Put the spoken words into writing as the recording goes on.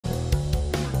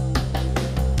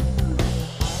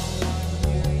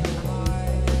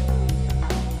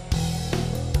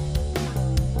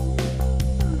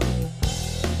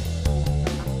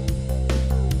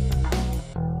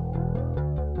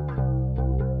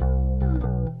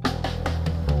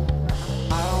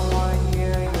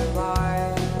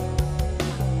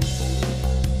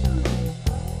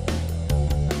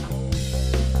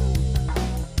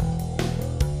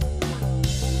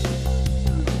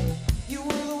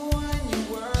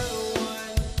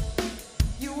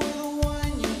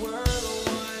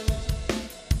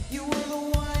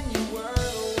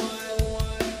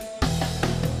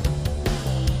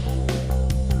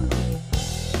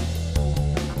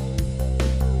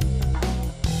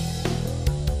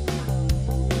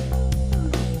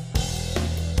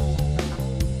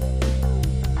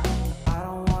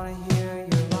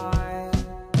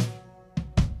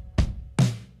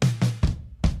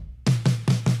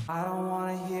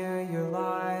hear your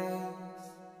lies.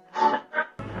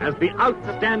 As the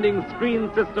outstanding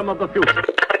screen system of the future.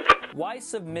 Why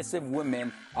submissive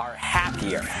women are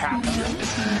happier.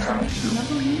 WTPR,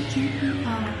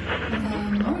 the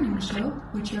morning show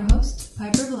with your host,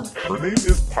 Piper Blush. Her name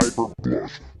is Piper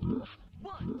Blush. 1, 2,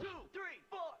 3,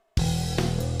 4.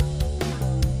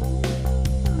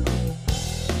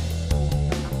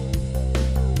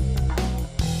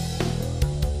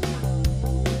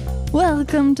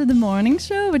 Welcome to the morning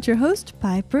show with your host,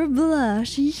 Piper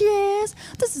Blush. Yes,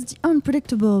 this is the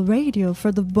unpredictable radio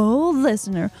for the bold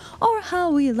listener, or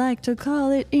how we like to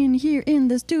call it in here in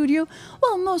the studio,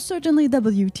 well, most certainly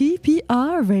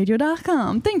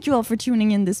WTPRradio.com. Thank you all for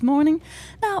tuning in this morning.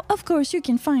 Now, of course, you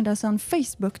can find us on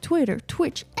Facebook, Twitter,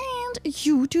 Twitch, and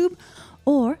YouTube,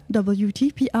 or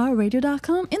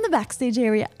WTPRradio.com in the backstage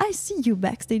area. I see you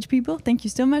backstage people. Thank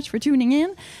you so much for tuning in.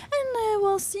 And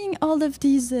while seeing all of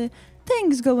these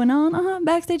things going on,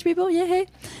 backstage people, yeah, hey,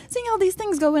 seeing all these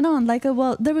things going on, like,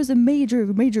 well, there was a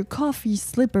major coffee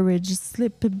slipperage, blah,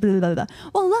 blah, blah.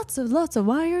 Well, lots of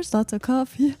wires, lots of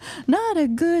coffee. Not a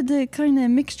good kind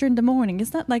of mixture in the morning.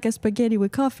 It's not like a spaghetti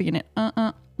with coffee in it.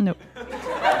 No. Don't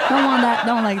want that,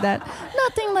 don't like that.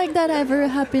 Nothing like that ever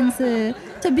happens to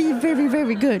be very,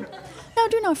 very good. Now,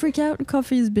 do not freak out.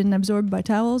 Coffee has been absorbed by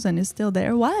towels and is still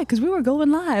there. Why? Because we were going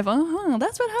live.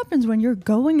 That's what happens when you're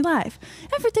going live.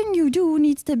 Everything you do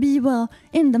needs to be, well,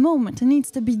 in the moment. It needs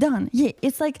to be done. Yeah,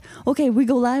 it's like, okay, we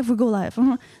go live.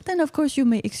 Then, of course, you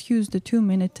may excuse the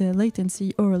 2-minute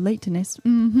latency or lateness.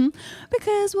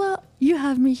 Because, well, you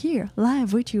have me here,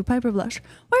 live with you, Piper Blush.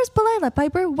 Where's Palila,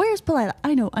 Piper? Where's Palila?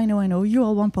 I know. You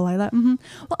all want Palila.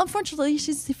 Well, unfortunately,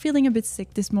 she's feeling a bit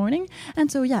sick this morning. And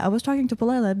so, yeah, I was talking to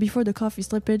Palila before the coffee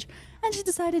slippage, and she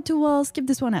decided to, well, skip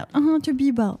this one out. To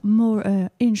be, well, more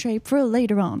in shape for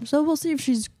later on. So we'll see if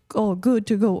she's all good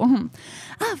to go.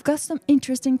 I've got some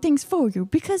interesting things for you,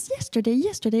 because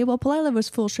yesterday, well, Palila was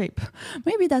full shape.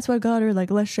 Maybe that's what got her, like,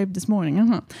 less shape this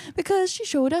morning. Because she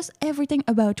showed us everything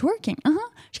about twerking.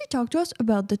 She talked to us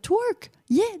about the twerk.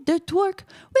 Yeah, the twerk.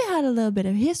 We had a little bit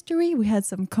of history. We had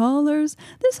some callers.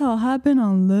 This all happened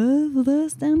on Love,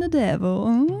 Lust, and the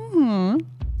Devil.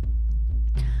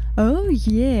 Oh,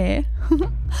 yeah.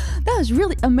 That was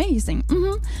really amazing.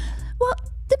 Well,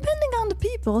 depending on the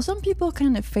people, some people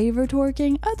kind of favor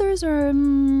twerking. Others are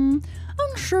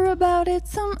unsure about it.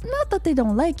 Some, not that they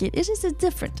don't like it. It's just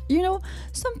different. You know,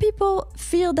 some people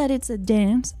feel that it's a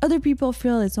dance. Other people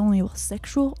feel it's only, well,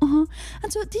 sexual. And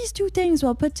so these two things,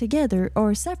 well, put together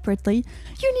or separately,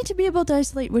 you need to be able to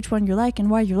isolate which one you like and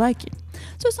why you like it.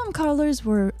 So some callers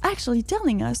were actually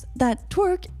telling us that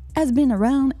twerk has been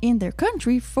around in their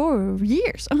country for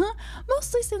years,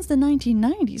 mostly since the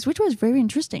 1990s, which was very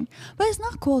interesting. But it's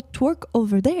not called twerk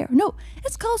over there. No,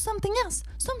 it's called something else,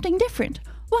 something different.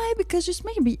 Why? Because just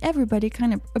maybe everybody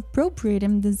kind of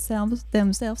appropriating themselves.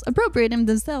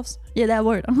 Yeah, that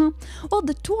word. Well,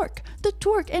 the twerk,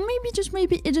 and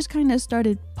maybe it just kind of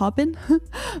started popping.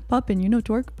 Popping, you know,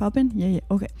 twerk, popping. Yeah,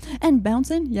 okay. And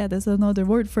bouncing. Yeah, that's another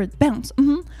word for it. Bounce.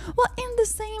 Well, in the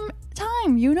same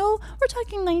time, you know, we're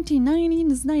talking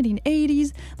 1990s,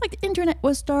 1980s. Like, the internet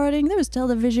was starting. There was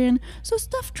television, so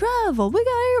stuff traveled. We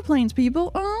got airplanes,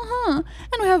 people. And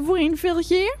we have Wayne Phil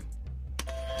here.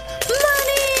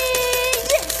 Money!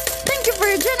 Yes! Thank you for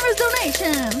your generous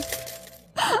donation.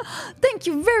 Thank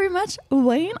you very much,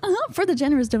 Wayne, for the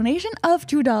generous donation of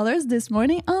 $2 this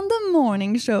morning on the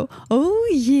morning show. Oh,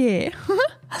 yeah.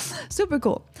 Super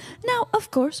cool. Now,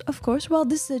 of course, well,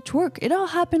 this twerk, it all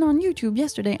happened on YouTube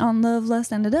yesterday on Love,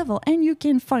 Lust, and the Devil, and you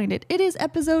can find it. It is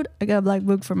episode, I got a black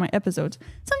book for my episodes.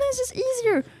 Sometimes it's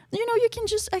easier. You know, you can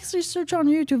just actually search on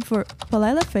YouTube for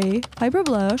Palila Faye, Piper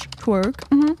Blush, twerk,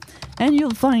 and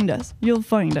you'll find us.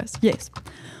 Yes.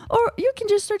 Or you can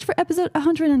just search for episode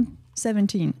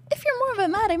 117. If you're more of a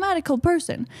mathematical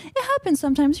person, it happens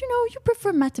sometimes, you know, you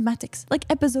prefer mathematics, like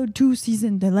episode 2,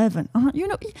 season 11. You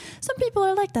know, some people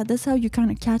are like that. That's how you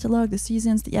kind of catalog the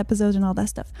seasons, the episodes, and all that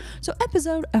stuff. So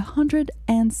episode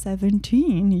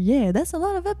 117. Yeah, that's a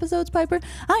lot of episodes, Piper.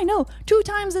 I know, 2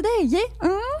 times a day, yeah?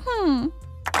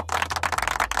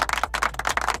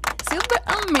 Super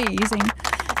amazing.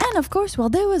 And of course, well,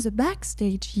 there was a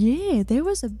backstage. Yeah, there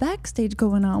was a backstage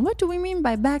going on. What do we mean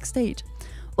by backstage?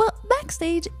 Well,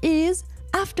 backstage is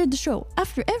after the show.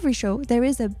 After every show, there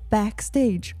is a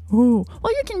backstage. Oh,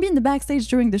 well, you can be in the backstage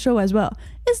during the show as well.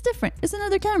 It's different. It's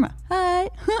another camera. Hi.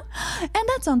 And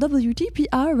that's on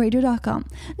WTPRradio.com.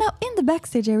 Now, in the the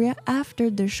backstage area after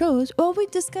the shows, well, we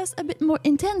discuss a bit more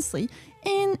intensely.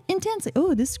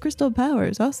 Oh, this crystal power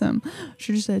is awesome.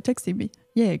 Should just texted me.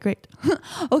 Yeah, great.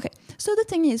 Okay, so the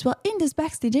thing is, well, in this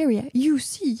backstage area, you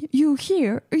see, you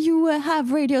hear, you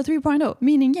have Radio 3.0,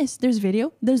 meaning, yes, there's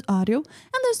video, there's audio,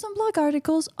 and there's some blog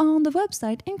articles on the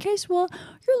website in case, well,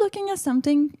 you're looking at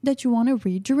something that you want to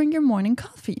read during your morning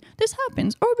coffee. This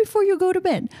happens, or before you go to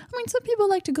bed. I mean, some people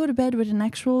like to go to bed with an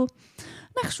actual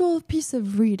piece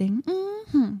of reading.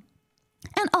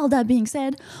 And all that being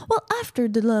said, well, after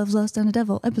The Love, Lust, and the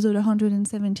Devil, episode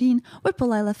 117, with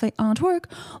Palila Faye on Twerk,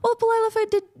 well, Palila Faye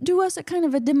did do us a kind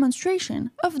of a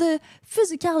demonstration of the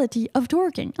physicality of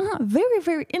twerking. Very,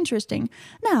 very interesting.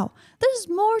 Now, there's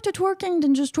more to twerking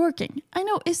than just twerking. I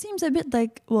know it seems a bit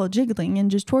like, well, jiggling and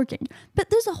just twerking,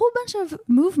 but there's a whole bunch of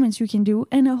movements you can do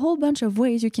and a whole bunch of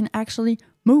ways you can actually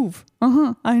move.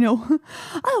 I know.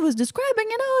 I was describing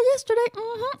it all yesterday.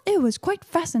 It was quite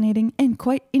fascinating and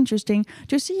quite interesting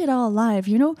to see it all live,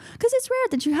 you know? Because it's rare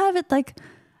that you have it like,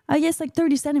 I guess, like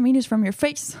 30 centimeters from your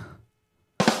face.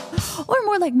 Or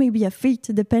more like maybe a feet,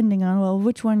 depending on, well,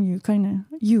 which one you kind of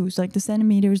use. Like the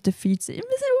centimeters, the feet. It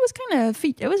was kind of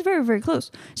feet. It was very, very close.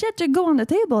 She had to go on the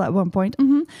table at one point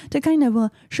to kind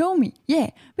of show me. Yeah,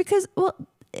 because, well,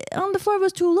 on the floor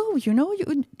was too low, you know?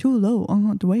 Too low,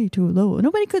 way too low.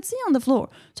 Nobody could see on the floor.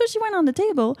 So she went on the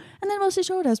table, and then, well, she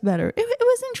showed us better. It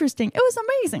was interesting. It was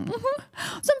amazing.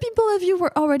 Some people of you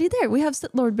were already there. We have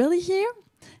Sit Lord Billy here.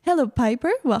 Hello,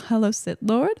 Piper. Well, hello, Sit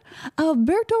Lord.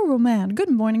 Alberto Roman. Good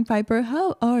morning, Piper.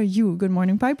 How are you? Good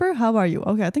morning, Piper. How are you?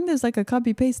 Okay, I think there's like a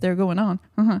copy-paste there going on.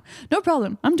 No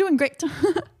problem. I'm doing great.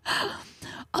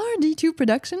 RD2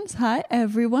 Productions. Hi,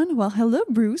 everyone. Well, hello,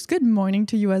 Bruce. Good morning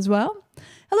to you as well.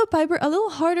 Hello, Piper. A little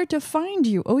harder to find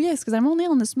you. Oh, yes, because I'm only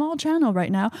on the small channel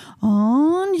right now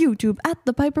on YouTube at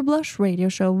the Piper Blush Radio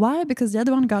Show. Why? Because the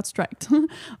other one got striked.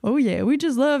 Oh, yeah. We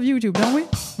just love YouTube, don't we?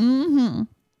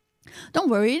 Don't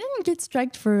worry. It didn't get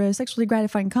striked for sexually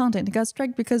gratifying content. It got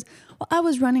striked because, well, I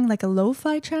was running like a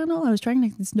lo-fi channel. I was trying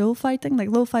like this lo-fi thing, like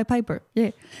lo-fi Piper. Yeah.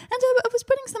 And I was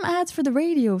putting some ads for the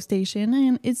radio station,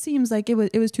 and it seems like it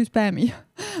was too spammy.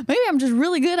 Maybe I'm just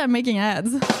really good at making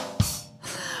ads.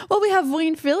 Well, we have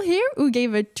Wayne Phil here, who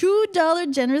gave a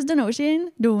 $2 generous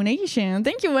donation.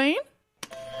 Thank you, Wayne.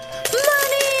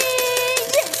 Money!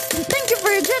 Yes! Thank you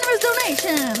for your generous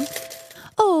donation.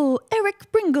 Oh,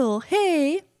 Eric Pringle.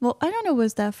 Hey. Well, I don't know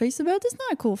what's that face about. It's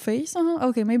not a cool face.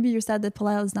 Okay, maybe you're sad that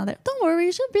Palal is not there. Don't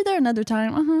worry, she'll be there another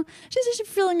time. She's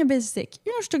feeling a bit sick.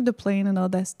 You know, she took the plane and all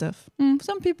that stuff.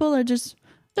 Some people they're just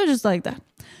like that.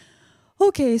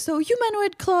 Okay, so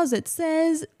Humanoid Closet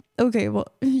says... Okay, well,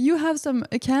 you have some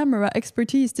camera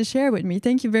expertise to share with me.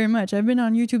 Thank you very much. I've been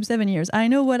on YouTube 7 years. I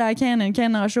know what I can and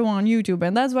cannot show on YouTube,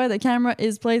 and that's why the camera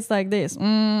is placed like this.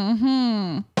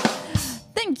 Thank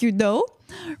you, though.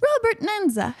 Robert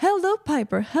Nenza. Hello,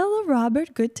 Piper. Hello,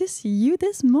 Robert. Good to see you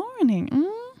this morning.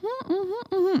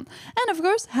 And of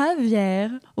course,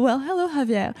 Javier. Well, hello,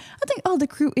 Javier. I think all the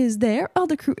crew is there.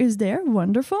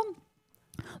 Wonderful.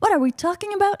 What are we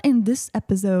talking about in this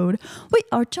episode? We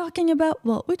are talking about,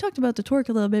 well, we talked about the twerk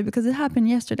a little bit because it happened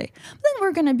yesterday. But then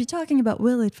we're going to be talking about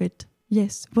Will It Fit.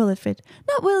 Yes, Will It Fit.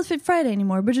 Not Will It Fit Friday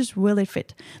anymore, but just Will It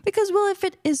Fit. Because Will It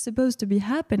Fit is supposed to be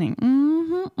happening.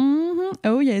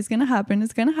 Oh yeah, it's going to happen.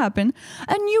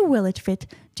 A new Will It Fit.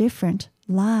 Different.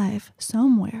 Live.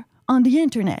 Somewhere. On the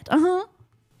internet.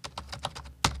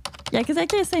 Yeah, because I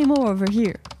can't say more over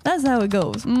here. That's how it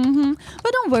goes.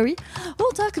 But don't worry.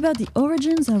 We'll talk about the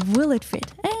origins of Will It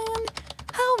Fit and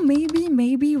how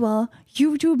maybe, well,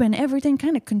 YouTube and everything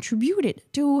kind of contributed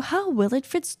to how Will It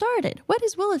Fit started. What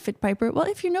is Will It Fit, Piper? Well,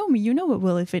 if you know me, you know what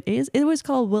Will It Fit is. It was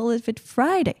called Will It Fit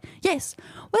Friday. Yes,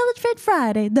 Will It Fit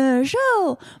Friday, the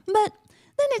show. But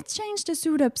then it changed to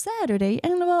Suit Up Saturday,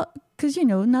 and well, because, you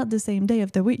know, not the same day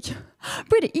of the week.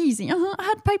 Pretty easy. I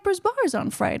had Piper's Bars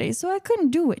on Friday, so I couldn't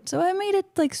do it. So I made it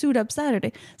like Suit Up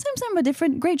Saturday. Same but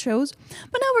different. Great shows.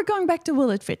 But now we're going back to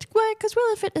Will It Fit. Why? Because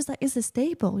Will It Fit is a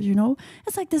staple, you know?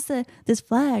 It's like this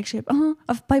flagship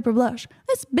of Piper Blush.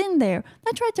 It's been there.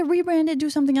 I tried to rebrand it,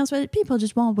 do something else with it. People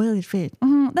just want Will It Fit.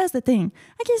 That's the thing.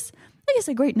 I guess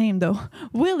a great name, though.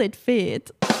 Will It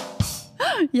Fit.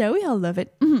 Yeah, we all love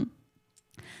it.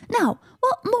 Now,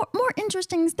 well, more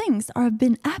interesting things have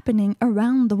been happening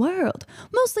around the world.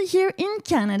 Mostly here in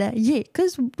Canada. Yeah,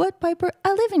 because what, Piper?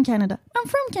 I live in Canada. I'm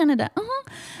from Canada.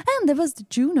 And there was the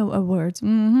Juno Awards.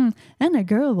 And a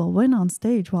girl will win on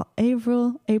stage. Well,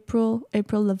 Avril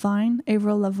Lavigne.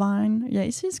 Yeah,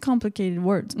 it's just complicated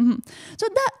words. So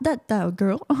that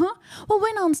girl, will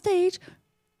win on stage.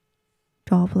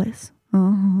 Topless.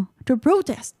 To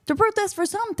protest for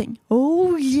something.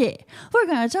 Oh yeah, we're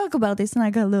gonna talk about this, and I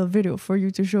got a little video for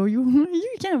you to show you.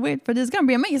 You can't wait for this. It's gonna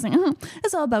be amazing.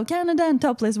 It's all about Canada and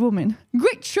topless women.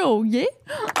 Great show, yeah.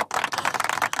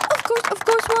 Of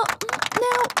course. Well,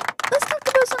 now let's talk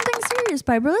about something serious,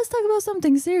 Piper. Let's talk about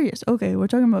something serious. Okay, we're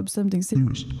talking about something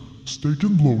serious. Steak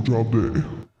and blowjob day.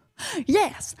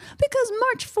 Yes, because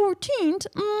March 14th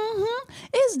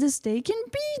is the Steak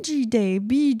and BG Day.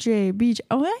 BJ.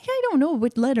 Oh, I don't know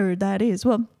what letter that is.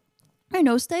 Well, I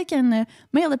know Steak and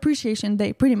Male Appreciation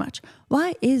Day, pretty much.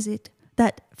 Why is it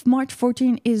that March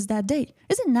 14th is that day?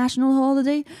 Is it national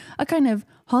holiday? A kind of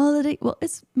holiday? Well,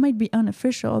 it might be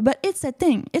unofficial, but it's a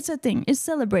thing. It's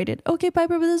celebrated. Okay,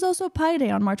 Piper, but there's also Pie Day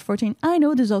on March 14th. I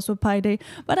know there's also Pie Day,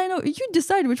 but I know you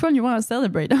decide which one you want to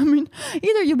celebrate. I mean,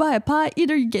 either you buy a pie,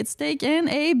 either you get steak and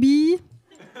a B.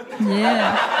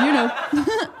 Yeah, you know.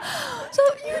 So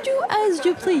you do as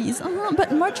you please.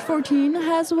 But March 14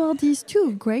 has, well, these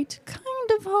two great kind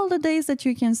of holidays that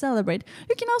you can celebrate.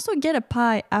 You can also get a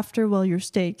pie after, well, your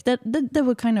steak. That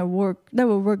would kind of work. That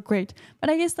would work great. But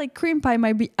I guess like cream pie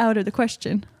might be out of the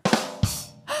question.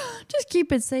 Just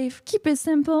keep it safe. Keep it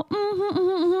simple.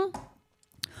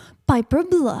 Piper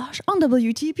Blush on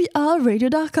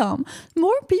WTPRradio.com.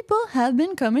 More people have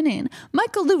been coming in.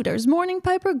 Michael Luters, morning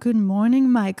Piper. Good morning,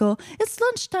 Michael. It's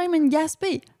lunchtime in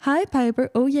Gaspé. Hi, Piper.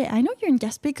 Oh yeah, I know you're in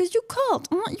Gaspé because you called.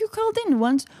 You called in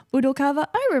once. Budokava.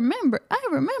 I remember.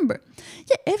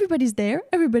 Yeah, everybody's there.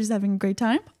 Everybody's having a great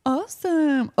time.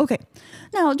 Awesome. Okay.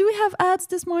 Now, do we have ads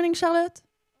this morning, Charlotte?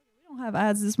 Have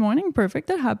ads this morning. Perfect.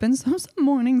 That happens. Some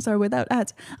mornings are without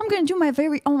ads. I'm going to do my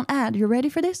very own ad. You ready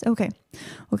for this? Okay.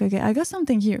 I got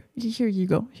something here. Here you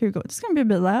go. This is going to be a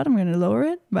bit loud. I'm going to lower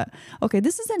it. But okay,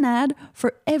 this is an ad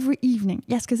for every evening.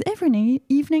 Yes, because every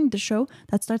evening, the show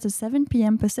that starts at 7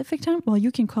 p.m. Pacific time, well, you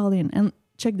can call in and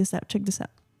check this out.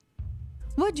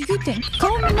 What do you think?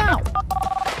 Call me now.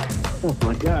 Oh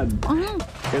my God.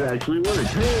 It actually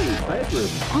works. Hey, Piper.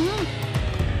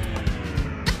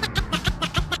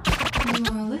 You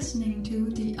are listening to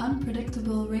The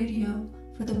Unpredictable Radio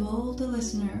for the bold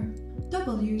listener.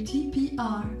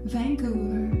 WTPR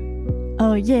Vancouver.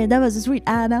 Oh yeah, that was a sweet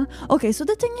ad, huh? Okay, so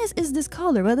the thing is this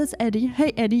caller, well, that's Eddie.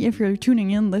 Hey Eddie, if you're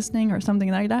tuning in, listening, or something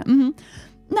like that.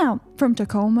 Now, from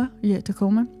Tacoma. Yeah,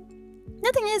 Tacoma.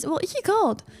 The thing is, well, he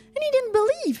called, and he didn't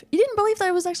believe that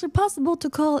it was actually possible to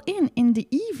call in the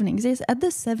evenings. It's at the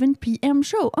 7 p.m.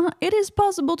 show. It is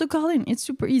possible to call in. It's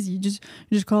super easy. You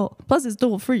just call. Plus, it's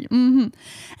toll free. And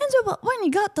so, well, when he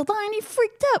got the line, he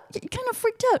freaked out. He kind of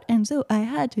freaked out. And so I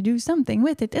had to do something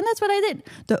with it. And that's what I did.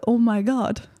 Oh my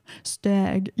God.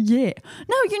 Stag, yeah.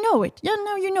 Now you know it. Yeah,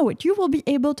 now you know it. You will be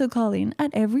able to call in at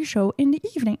every show in the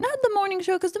evening. Not the morning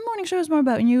show, because the morning show is more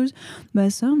about news.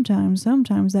 But sometimes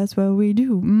that's what we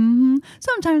do.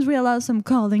 Sometimes we allow some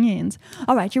calling ins.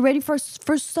 All right, you ready for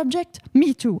first subject?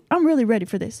 Me too. I'm really ready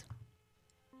for this.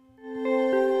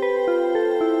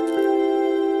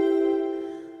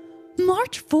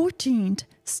 March 14th,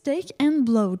 Steak and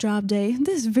Blowjob Day.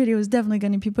 This video is definitely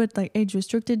going to be put like age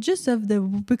restricted because of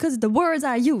the words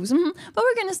I use. But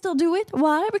we're going to still do it.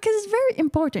 Why? Because it's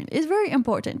very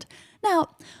important. Now,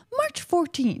 March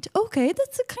 14th. Okay,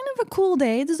 that's a kind of a cool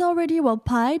day. There's already,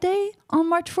 Pi Day on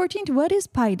March 14th. What is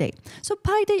Pi Day? So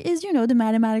Pi Day is, the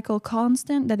mathematical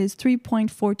constant that is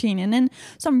 3.14. And then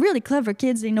some really clever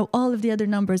kids, they know all of the other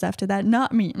numbers after that.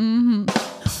 Not me.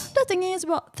 The thing is,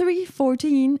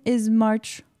 314 is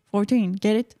March 14.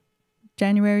 Get it?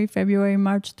 January, February,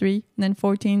 March 3, and then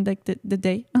 14, like the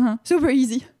day. Super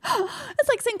easy. It's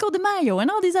like Cinco de Mayo and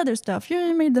all these other stuff.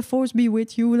 You made the force be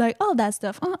with you, like all that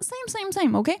stuff.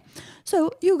 Same, okay?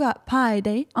 So you got Pi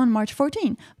Day on March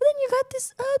 14. But then you got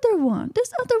this other one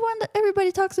that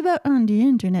everybody talks about on the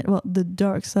internet. Well, the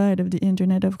dark side of the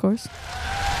internet, of course.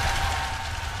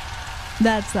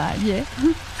 That side, yeah.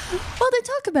 Well, they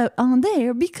talk about on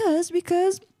there because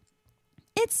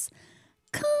it's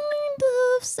kind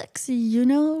of sexy,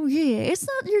 Yeah, it's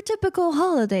not your typical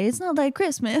holiday. It's not like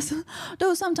Christmas.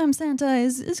 Though sometimes Santa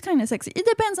is kind of sexy. It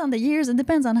depends on the years. It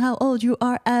depends on how old you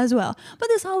are as well. But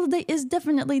this holiday is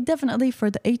definitely for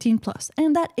the 18 plus.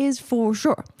 And that is for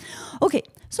sure. Okay,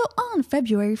 so on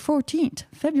February 14th,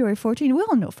 we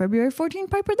all know February 14th,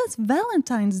 Piper, that's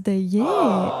Valentine's Day.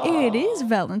 Yeah, It is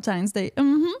Valentine's Day.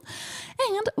 And,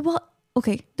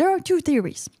 okay, there are two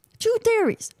theories,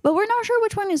 but we're not sure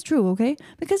which one is true, okay?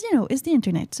 Because, it's the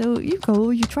internet. So you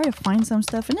try to find some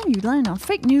stuff, and then you land on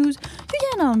fake news, you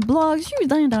land on blogs, you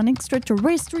land on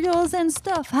extraterrestrials, and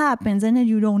stuff happens, and then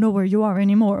you don't know where you are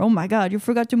anymore. Oh my God, you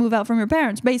forgot to move out from your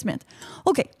parents' basement.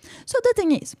 Okay, so the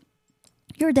thing is,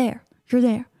 you're there,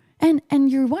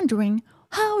 and you're wondering,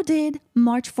 how did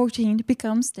March 14th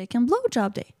become Steak and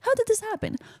Blowjob Day? How did this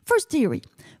happen? First theory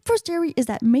is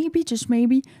that maybe, just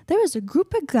maybe, there is a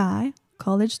group of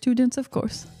college students, of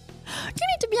course. You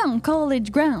need to be on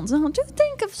college grounds to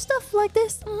think of stuff like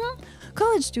this.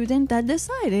 College student that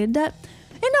decided that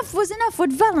enough was enough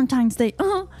with Valentine's Day.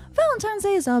 Valentine's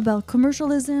Day is all about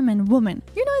commercialism and women.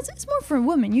 You know, it's more for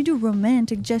women. You do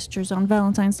romantic gestures on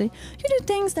Valentine's Day. You do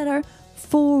things that are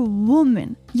for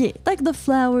women. Yeah, like the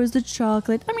flowers, the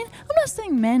chocolate. I mean, I'm not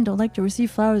saying men don't like to receive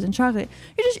flowers and chocolate.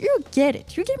 You get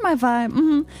it. You get my vibe.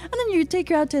 And then you take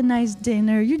her out to a nice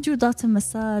dinner. You do lots of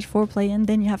massage, foreplay, and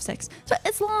then you have sex. So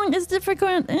it's long, it's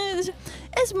difficult.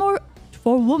 It's more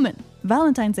for women.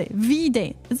 Valentine's Day,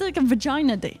 V-Day. It's like a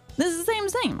vagina day. This is the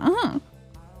same.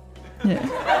 Yeah.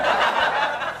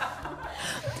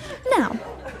 Now,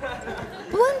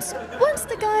 once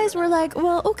the guys were like,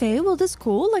 well, okay, well, that's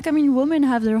cool. Like, I mean, women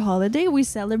have their holiday. We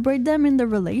celebrate them in the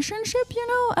relationship, you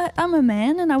know. I'm a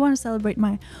man and I want to celebrate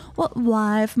my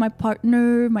wife, my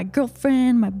partner, my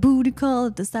girlfriend, my booty call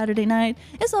at the Saturday night.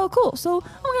 It's all cool. So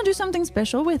I'm going to do something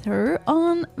special with her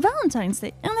on Valentine's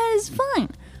Day. And that is fine.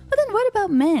 But then what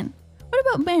about men?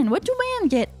 What do men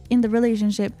get in the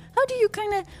relationship? How do you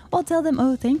kind of tell them,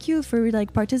 oh, thank you for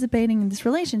like participating in this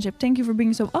relationship. Thank you for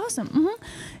being so awesome.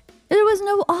 There was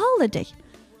no holiday.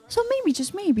 So maybe,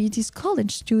 just maybe, these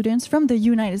college students from the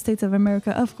United States of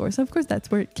America, of course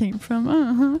that's where it came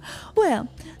from. Well,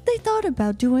 they thought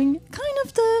about doing kind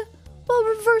of the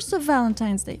reverse of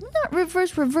Valentine's Day. Not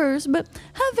reverse, but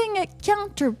having a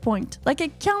counterpoint, like a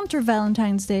counter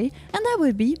Valentine's Day, and that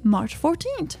would be March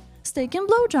 14th. Steak and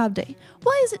Blowjob Day.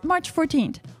 Why is it March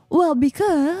 14th? Well,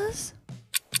 because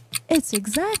it's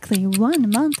exactly 1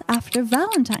 month after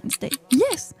Valentine's Day.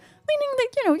 Yes, meaning that,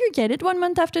 you know, you get it 1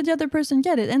 month after the other person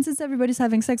get it. And since everybody's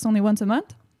having sex only once a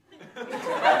month,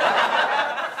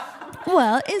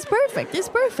 well, it's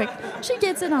perfect. She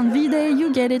gets it on V-Day,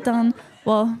 you get it on,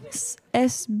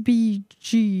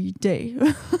 SBG Day.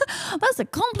 That's a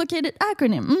complicated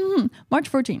acronym.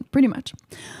 March 14th, pretty much.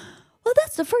 Well,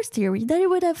 that's the first theory, that it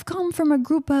would have come from a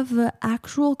group of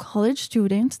actual college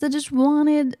students that just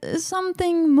wanted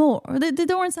something more. They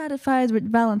weren't satisfied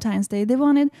with Valentine's Day. They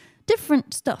wanted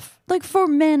different stuff, like for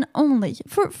men only,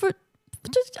 for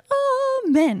just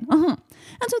men. And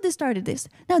so they started this.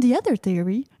 Now, the other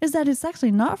theory is that it's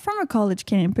actually not from a college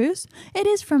campus. It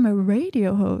is from a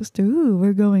radio host. Ooh,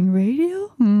 we're going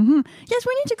radio? Yes,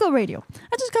 we need to go radio.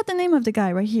 I just got the name of the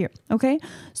guy right here, okay?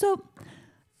 So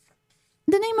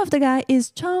the name of the guy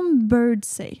is Tom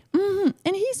Birdsey.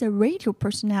 And he's a radio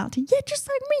personality. Yeah, just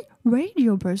like me.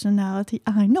 Radio personality.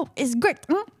 I know. It's great.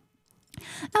 Now,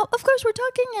 of course, we're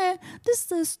talking,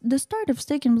 this is the start of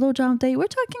Steak and Blowjob Day. We're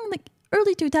talking like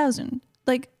early 2000s.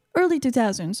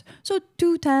 So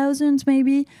 2000s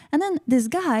maybe. And then this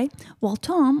guy,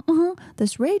 Tom,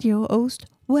 this radio host,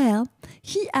 well,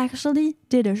 he actually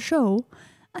did a show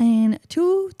in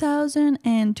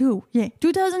 2002. Yeah,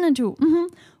 2002.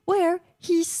 Where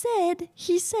he said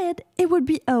it would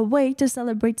be a way to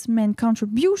celebrate men's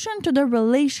contribution to the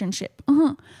relationship.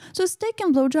 So Steak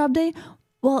and Blowjob Day,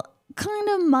 well, kind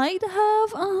of might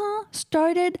have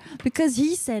started because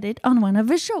he said it on one of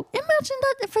his shows. Imagine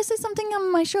that if I say something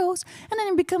on my shows and then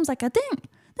it becomes like a thing.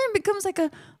 Then it becomes like a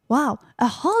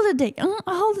holiday. A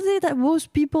holiday that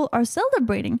most people are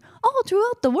celebrating all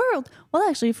throughout the world. Well,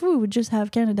 actually, if we would just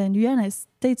have Canada and the United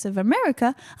States of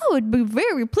America, I would be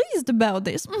very pleased about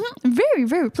this. Very,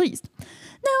 very pleased.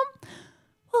 Now,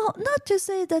 well, not to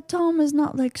say that Tom is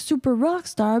not like super rock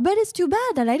star, but it's too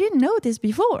bad that I didn't know this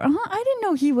before. I didn't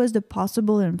know he was the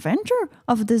possible inventor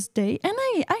of this day. And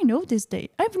I know this day.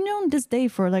 I've known this day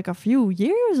for like a few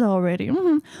years already.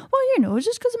 Well, you know, it's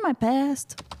just because of my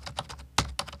past.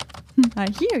 I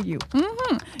hear you.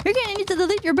 You're going to need to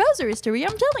delete your browser history,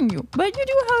 I'm telling you. But you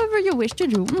do however you wish to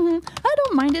do. I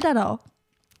don't mind it at all.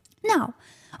 Now,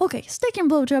 okay, Steak and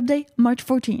Blowjob Day, March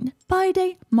 14. Pie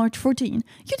Day, March 14.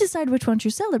 You decide which one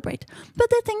you celebrate. But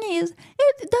the thing is,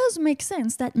 it does make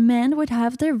sense that men would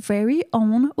have their very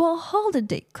own,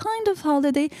 holiday, kind of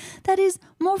holiday that is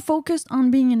more focused on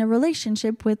being in a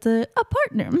relationship with a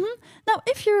partner. Now,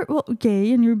 if you're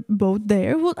gay and you're both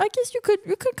there, well, I guess you could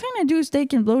kind of do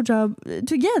Steak and Blowjob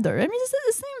together. I mean, it's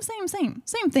the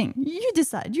same thing. You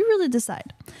decide. You really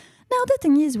decide. Now, the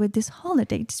thing is with this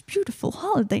holiday, this beautiful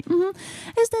holiday,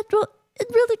 is that, it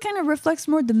really kind of reflects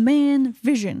more the man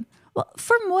vision. Well,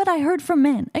 from what I heard from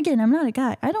men, again, I'm not a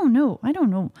guy. I don't know. I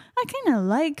kind of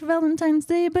like Valentine's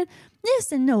Day, but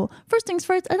yes and no. First things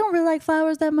first, I don't really like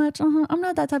flowers that much. I'm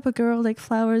not that type of girl. Like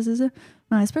flowers is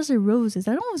especially roses.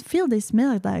 I don't feel they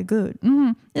smell that good.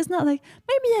 It's not like,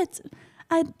 maybe it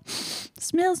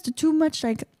smells too much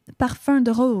like parfum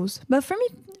de rose. But for me,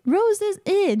 roses,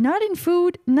 not in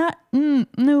food, not a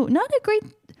great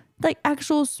like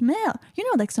actual smell. You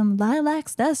know, like some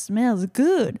lilacs, that smells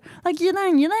good. Like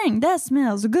ylang, that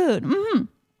smells good.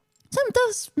 Some of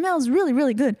those smells really,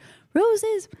 really good.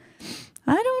 Roses,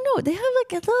 I don't know. They have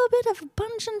like a little bit of a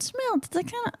pungent smell. It's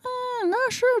like kind of,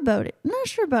 not sure about it.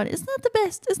 It's not the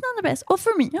best. Well,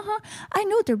 for me, I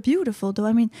know they're beautiful though.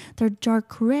 I mean, they're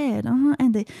dark red,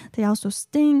 and they also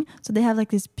sting. So they have like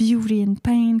this beauty and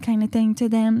pain kind of thing to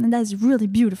them, and that's really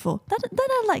beautiful. That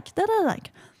I like.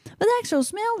 But the actual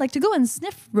smell, like to go and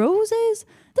sniff roses,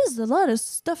 there's a lot of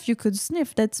stuff you could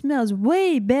sniff that smells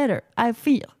way better. I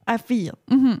feel.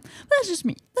 But that's just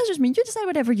me. You decide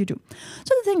whatever you do.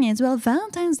 So the thing is,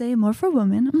 Valentine's Day more for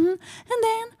women.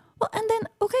 And then,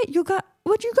 okay, you got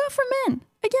what you got for men.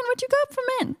 Again, what you got for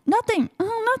men? Nothing.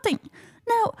 Nothing.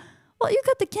 Now, you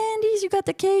got the candies, you got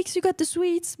the cakes, you got the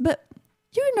sweets, but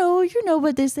you know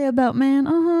what they say about men.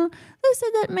 They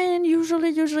say that men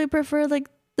usually prefer like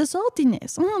the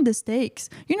saltiness, the steaks,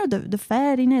 the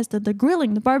fattiness, the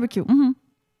grilling, the barbecue, and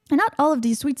not all of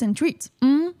these sweets and treats.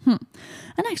 And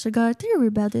I actually got a theory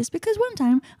about this because one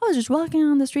time I was just walking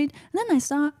on the street and then I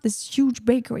saw this huge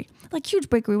bakery.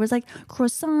 It was like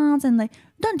croissants and like,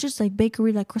 not just like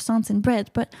bakery, like croissants and bread,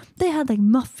 but they had like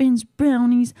muffins,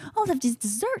 brownies, all of these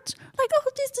desserts,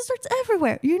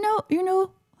 everywhere. You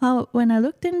know how when I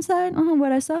looked inside,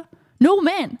 what I saw? No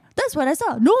man. That's what I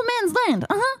saw. No man's land.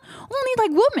 Only like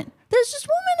women. There's just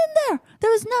women in there. There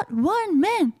was not one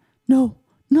man. No,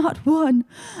 not one.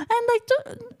 And like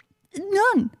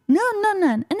none.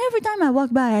 And every time I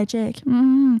walk by, I check.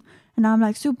 And I'm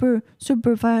like super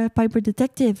Piper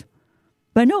detective.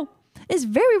 But no, it's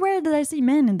very rare that I see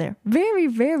men in there. Very,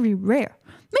 very rare.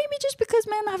 Maybe just because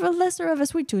men have a lesser of a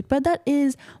sweet tooth, but that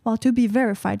is, to be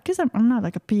verified, because I'm not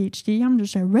like a PhD, I'm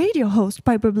just a radio host,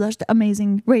 Piper Blush, the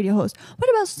amazing radio host. What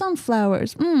about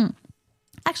sunflowers?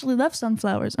 Actually love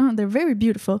sunflowers. They're very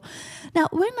beautiful. Now,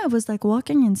 when I was like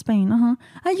walking in Spain,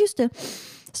 I used to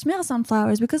smell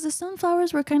sunflowers because the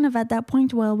sunflowers were kind of at that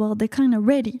point, they're kind of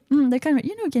ready. They're kind of,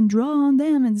 you can draw on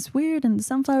them and it's weird and the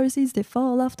sunflower seeds, they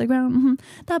fall off the ground.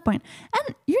 That point.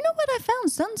 And you know what I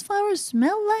found sunflowers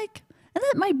smell like? And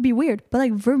that might be weird, but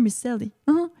like vermicelli.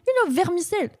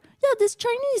 Vermicelli. Yeah, this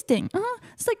Chinese thing.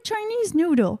 It's like Chinese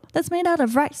noodle that's made out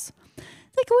of rice.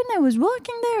 Like when I was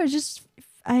walking there,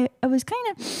 I was kind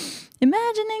of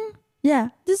imagining,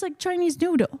 this like Chinese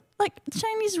noodle, like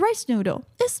Chinese rice noodle.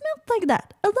 It smelled like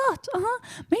that a lot.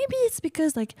 Maybe it's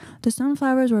because like the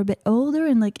sunflowers were a bit older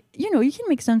and like, you can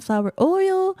make sunflower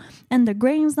oil and the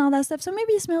grains and all that stuff. So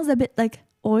maybe it smells a bit like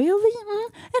oily.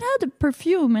 It had a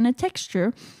perfume and a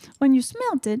texture when you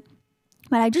smelt it,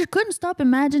 but I just couldn't stop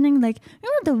imagining like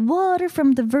the water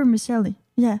from the vermicelli.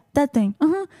 Yeah, that thing.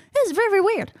 It's very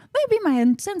weird. Maybe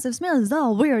my sense of smell is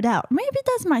all weird out. Maybe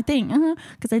that's my thing.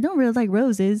 Because I don't really like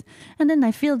roses. And then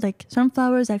I feel like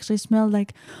sunflowers actually smell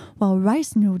like,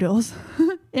 rice noodles.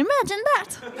 Imagine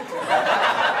that.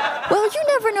 Well, you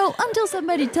never know until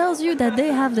somebody tells you that they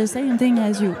have the same thing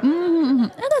as you.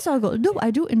 And that's all good. Though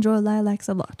I do enjoy lilacs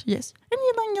a lot. Yes. And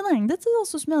ylang, that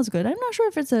also smells good. I'm not sure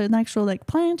if it's an actual like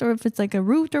plant or if it's like a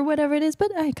root or whatever it is,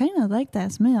 but I kind of like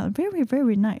that smell. Very,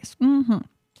 very nice.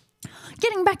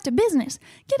 Getting back to business.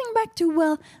 Getting back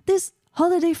to, this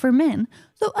holiday for men.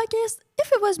 So I guess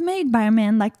if it was made by a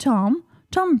man like Tom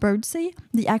Birdsey,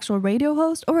 the actual radio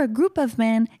host, or a group of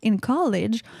men in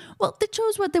college, they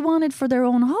chose what they wanted for their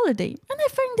own holiday. And I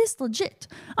find this legit.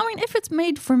 I mean, if it's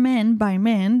made for men by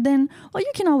men, then,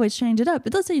 you can always change it up.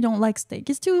 But let's say you don't like steak.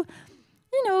 It's too,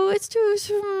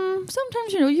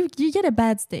 sometimes, you get a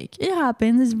bad steak. It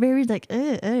happens. It's very,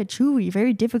 chewy,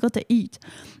 very difficult to eat.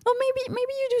 Well,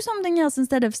 maybe you do something else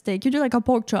instead of steak. You do, like, a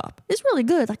pork chop. It's really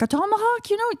good. Like a tomahawk,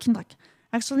 you can,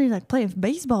 actually play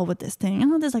baseball with this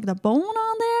thing. There's like the bone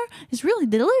on there. It's really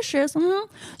delicious. So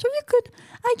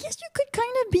I guess you could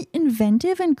kind of be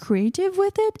inventive and creative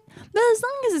with it. But as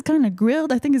long as it's kind of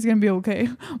grilled, I think it's gonna be okay.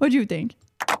 What do you think?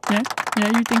 Yeah,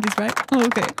 you think it's right? Oh,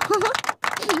 okay.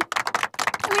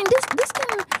 I mean, this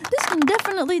can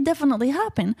definitely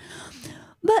happen.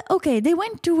 But okay, they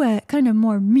went to a kind of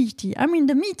more meaty. I mean,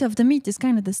 the meat of the meat is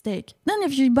kind of the steak. Then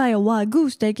if you buy a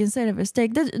Wagyu steak instead of a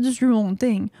steak, that's your own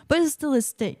thing. But it's still a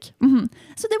steak.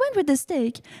 So they went with the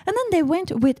steak, and then they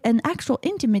went with an actual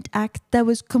intimate act that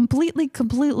was completely,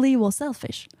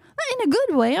 selfish. In a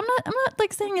good way. I'm not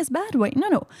like saying it's bad way.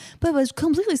 No. But it was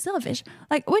completely selfish.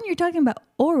 Like when you're talking about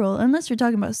oral, unless you're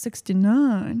talking about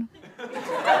 69.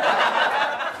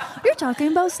 You're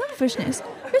talking about selfishness.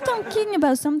 You're talking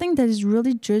about something that is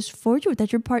really just for you,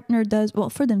 that your partner does, well,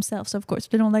 for themselves, of course.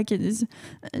 If they don't like it,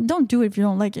 don't do it if you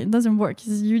don't like it. It doesn't work.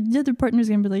 The other partner's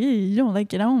going to be like, hey, you don't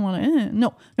like it, I don't want to.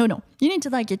 No. You need to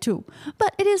like it too.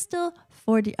 But it is still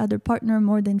for the other partner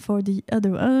more than for the other.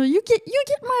 You get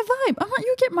my vibe.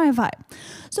 You get my vibe.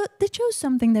 So they chose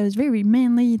something that was very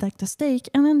manly, like the steak,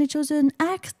 and then they chose an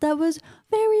act that was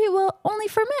very, well, only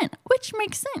for men, which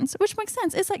makes sense.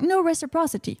 It's like no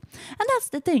reciprocity. And that's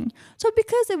the thing. So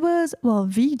because it was, well,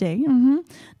 V-Day, now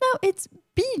it's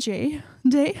BJ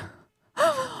Day.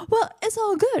 Well, it's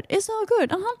all good. So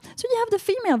you have the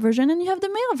female version and you have the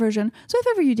male version. So if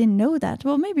ever you didn't know that,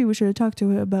 well, maybe we should have talked to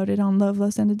her about it on Love,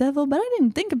 Lust, and the Devil, but I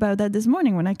didn't think about that this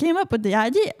morning when I came up with the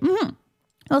idea.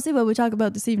 I'll see what we talk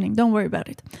about this evening. Don't worry about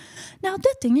it. Now,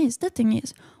 the thing is,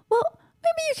 well,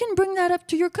 maybe you can bring that up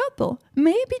to your couple.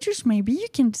 Maybe, just maybe, you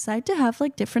can decide to have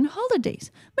like different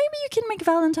holidays. Maybe you can make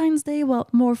Valentine's Day, well,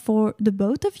 more for the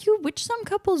both of you, which some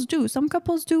couples do. Some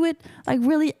couples do it like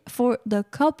really for the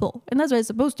couple, and that's what it's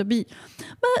supposed to be.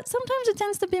 But sometimes it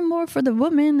tends to be more for the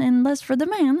woman and less for the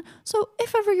man. So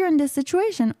if ever you're in this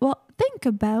situation, well, think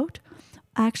about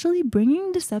actually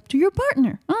bringing this up to your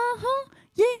partner.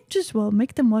 Yeah, just, well,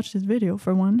 make them watch this video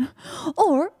for one.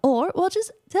 Or, well,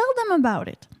 just tell them about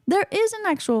it. There is an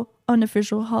actual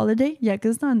unofficial holiday. Yeah,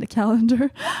 because it's not in the calendar.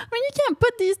 I mean, you can't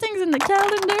put these things in the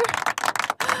calendar.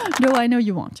 No, I know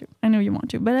you want to.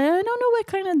 But I don't know what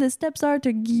kind of the steps are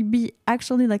to be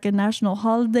actually like a national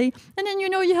holiday. And then,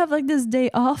 you have like this day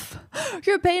off.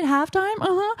 You're paid halftime?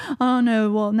 Oh, no,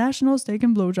 well, National Steak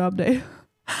and Blowjob Day.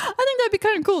 I think that'd be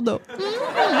kind of cool, though.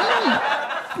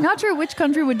 Not sure which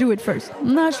country would do it first.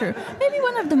 Not sure. Maybe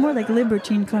one of the more like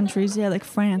libertine countries, yeah, like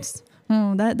France.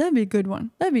 That'd be a good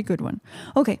one.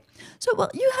 Okay, so,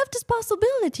 well, you have this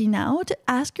possibility now to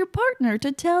ask your partner,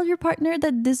 to tell your partner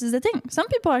that this is a thing. Some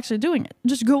people are actually doing it.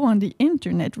 Just go on the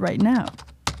internet right now.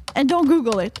 And don't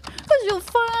Google it, because you'll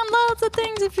find lots of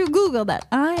things if you Google that.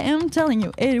 I am telling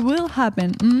you, it will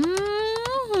happen.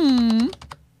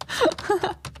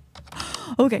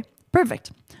 Okay,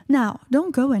 perfect. Now,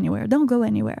 don't go anywhere.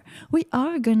 We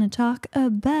are going to talk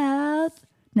about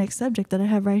next subject that I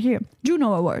have right here.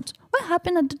 Juno Awards. What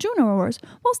happened at the Juno Awards?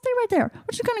 Well, stay right there.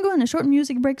 We're just going to go on a short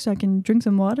music break so I can drink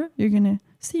some water. You're going to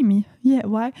see me. Yeah,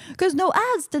 why? Because no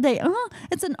ads today.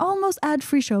 It's an almost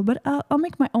ad-free show, but I'll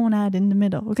make my own ad in the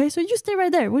middle, okay? So you stay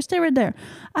right there. We'll stay right there.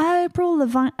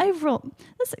 Lavigne.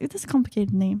 That's a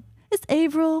complicated name. It's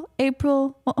Avril.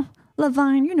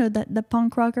 Lavigne, the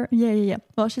punk rocker. Yeah.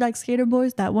 Well, she likes Skater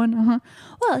Boys, that one.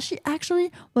 Well, she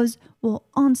actually was, well,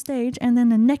 on stage, and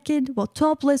then a naked, well,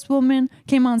 topless woman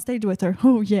came on stage with her.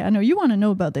 Oh, yeah, I know. You want to know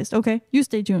about this, okay? You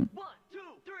stay tuned. 1, 2,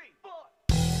 3, 4.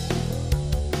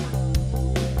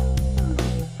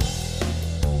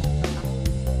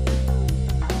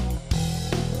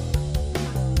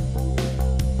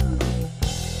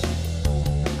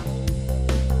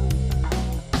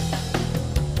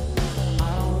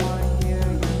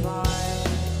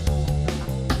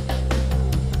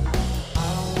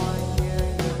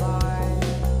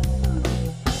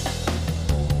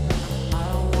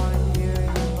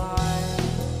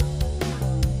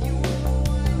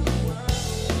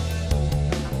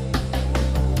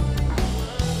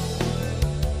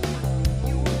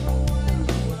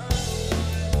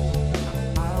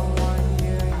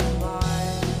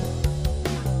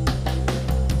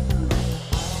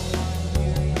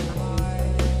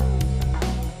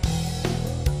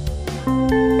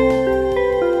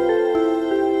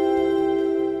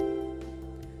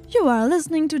 You are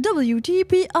listening to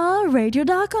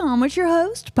WTPRradio.com with your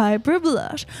host, Piper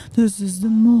Blush. This is the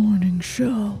morning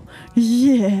show.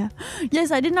 Yeah. Yes,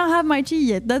 I did not have my tea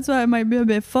yet. That's why I might be a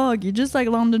bit foggy, just like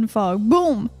London fog.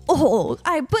 Boom. Oh,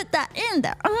 I put that in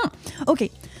there.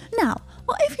 Okay, now,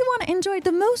 well, if you want to enjoy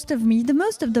the most of me, the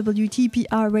most of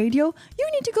WTPR Radio,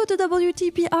 you need to go to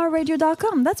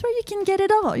WTPRradio.com. That's where you can get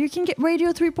it all. You can get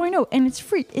Radio 3.0, and it's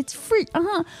free. It's free.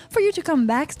 For you to come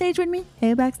backstage with me.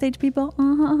 Hey, backstage people.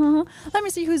 Let me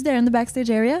see who's there in the backstage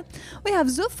area. We have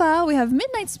Zufa. We have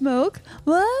Midnight Smoke.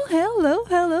 Well, hello.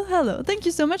 Thank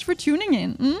you so much for tuning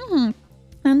in.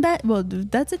 And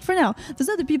that's it for now. There's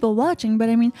other people watching, but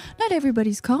I mean, not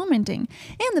everybody's commenting.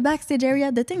 In the backstage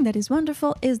area, the thing that is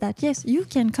wonderful is that, yes, you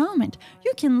can comment.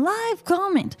 You can live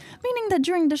comment, meaning that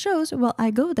during the shows, well,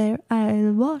 I go there, I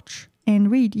watch,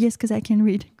 and read. Yes, because I can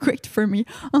read. Great for me.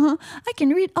 I can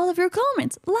read all of your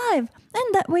comments live.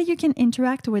 And that way you can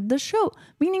interact with the show,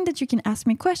 meaning that you can ask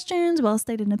me questions, well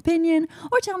state an opinion,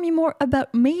 or tell me more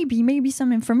about maybe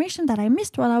some information that I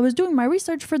missed while I was doing my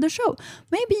research for the show.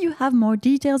 Maybe you have more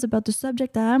details about the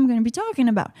subject that I'm going to be talking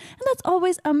about. And that's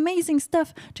always amazing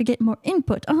stuff to get more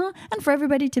input, and for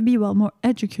everybody to be, well, more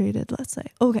educated, let's say.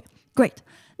 Okay, great.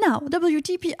 Now,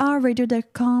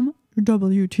 WTPRradio.com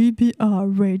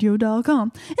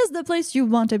WTPRradio.com is the place you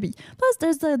want to be. Plus,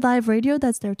 there's the live radio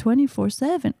that's there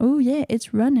 24/7. Oh, yeah,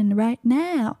 it's running right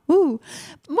now. Ooh.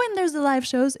 When there's the live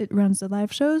shows, it runs the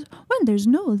live shows. When there's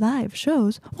no live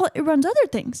shows, well, it runs other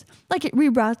things. Like it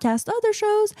rebroadcasts other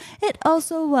shows. It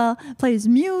also, well, plays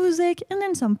music and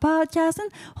then some podcasts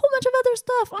and a whole bunch of other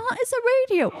stuff. It's a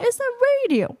radio. It's a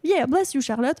radio. Yeah, bless you,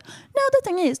 Charlotte. Now, the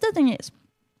thing is,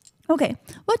 okay,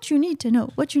 what you need to know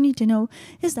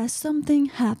is that something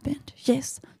happened.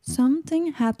 Yes,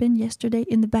 something happened yesterday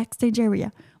in the backstage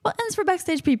area. Well, and it's for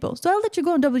backstage people, so I'll let you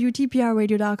go on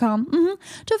WTPRradio.com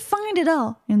to find it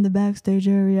all in the backstage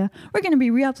area. We're going to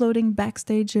be re-uploading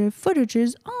backstage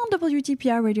footages on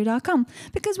WTPRradio.com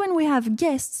because when we have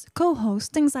guests, co-hosts,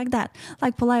 things like that,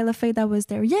 like Polila Faye that was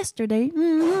there yesterday,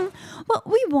 well,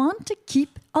 we want to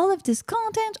keep all of this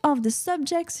content, all of the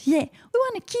subjects, we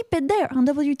want to keep it there on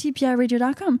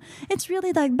WTPRradio.com. It's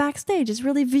really like backstage. It's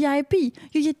really VIP.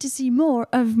 You get to see more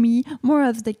of me, more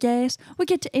of the guests. We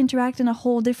get to interact in a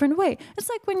whole different way. It's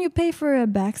like when you pay for a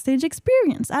backstage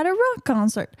experience at a rock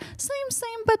concert. Same,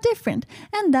 but different.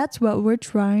 And that's what we're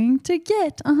trying to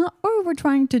get, or we're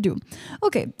trying to do.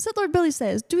 Okay, Sitlord Billy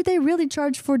says, do they really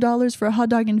charge $4 for a hot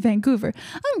dog in Vancouver?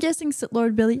 I'm guessing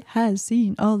Sitlord Billy has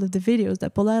seen all of the videos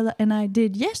that Polila and I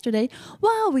did yesterday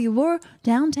while we were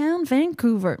downtown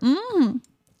Vancouver.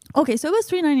 Okay, so it was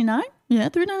 $3.99. Yeah,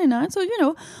 $3.99. So,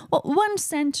 1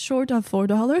 cent short of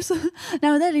 $4.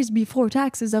 Now, that is before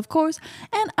taxes, of course.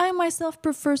 And I myself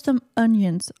prefer some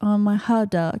onions on my hot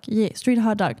dog. Yeah, street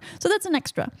hot dog. So that's an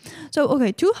extra. So,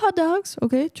 okay, two hot dogs.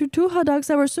 Okay, two hot dogs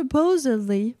that were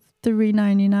supposedly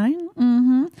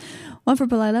 $3.99. One for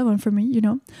Palila, one for me,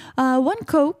 one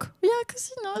Coke. Yeah,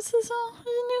 because, it's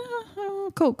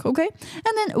Coke, okay?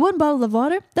 And then one bottle of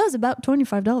water. That was about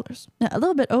 $25. Yeah, a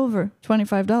little bit over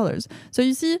 $25. So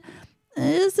you see,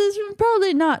 this is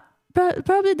probably not.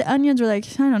 Probably the onions were like,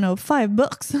 I don't know,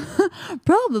 $5.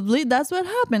 Probably that's what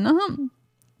happened.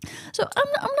 So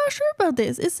I'm not sure about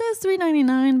this. It says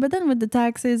 $3.99, but then with the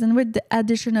taxes and with the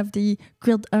addition of the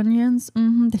grilled onions,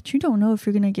 that you don't know if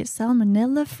you're gonna get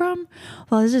salmonella from,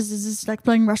 well, it's just like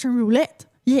playing Russian roulette.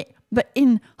 Yeah, but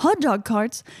in hot dog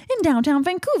carts in downtown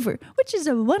Vancouver, which is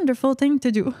a wonderful thing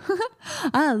to do.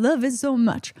 I love it so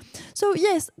much. So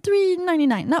yes,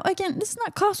 $3.99. Now again, this is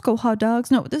not Costco hot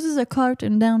dogs. No, this is a cart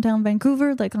in downtown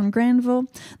Vancouver, like on Granville.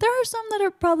 There are some that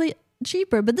are probably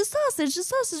cheaper, but the sausage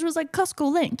was like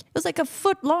Costco length. It was like a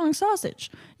foot-long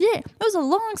sausage. Yeah, it was a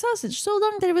long sausage, so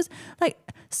long that it was like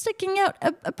sticking out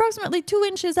approximately 2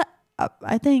 inches.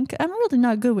 I think I'm really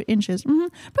not good with inches.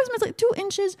 Approximately 2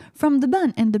 inches from the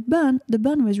bun, and the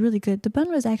bun was really good. The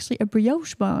bun was actually a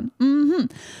brioche bun.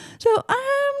 So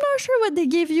I'm not sure what they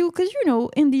give you, because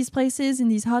in these places, in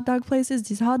these hot dog places,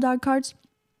 these hot dog carts,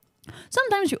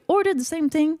 sometimes you order the same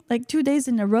thing like 2 days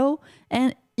in a row,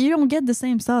 and you don't get the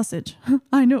same sausage.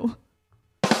 I know.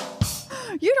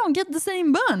 You don't get the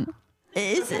same bun.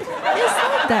 It's like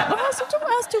that. So don't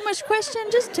ask too much question.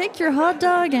 Just take your hot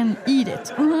dog and eat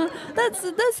it.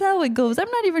 That's how it goes.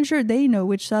 I'm not even sure they know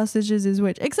which sausages is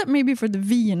which, except maybe for the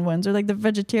vegan ones or like the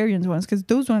vegetarian ones, because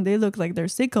those ones, they look like they're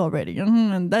sick already.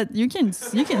 And that you can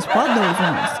spot those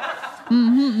ones.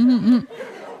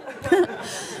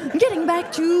 Getting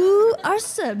back to our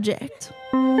subject.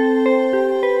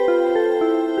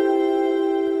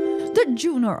 The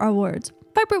Juno Awards.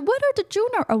 Piper, what are the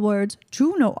Juno Awards?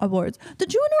 Juno Awards. The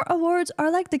Juno Awards are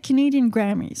like the Canadian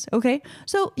Grammys, okay?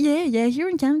 So, yeah, here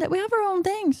in Canada, we have our own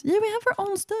things. Yeah, we have our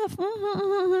own stuff.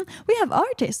 We have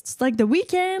artists, like The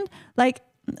Weeknd, like,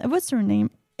 what's her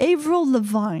name? Avril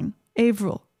Lavigne.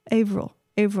 Avril.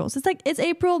 So it's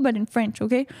April, but in French,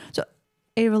 okay? So,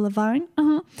 Avril Lavigne,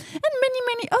 and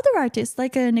many other artists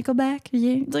like Nickelback,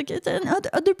 and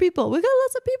other people. We got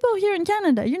lots of people here in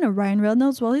Canada. Ryan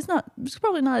Reynolds. Well, he's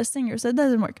probably not a singer, so it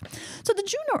doesn't work. So the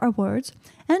Juno Awards,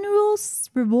 annual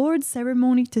reward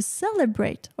ceremony to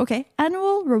celebrate. Okay,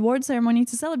 annual reward ceremony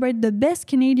to celebrate the best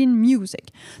Canadian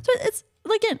music. So it's.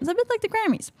 Again, it's a bit like the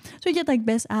Grammys. So you get like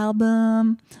best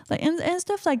album, like and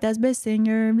stuff like that, best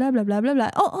singer, blah blah blah blah blah.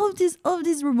 All of these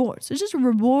rewards. It's just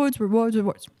rewards.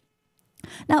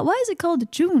 Now, why is it called the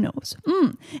Junos?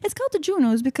 It's called the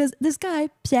Junos because this guy,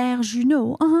 Pierre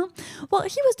Junot, well,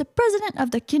 he was the president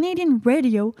of the Canadian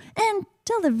Radio and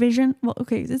Television. Well,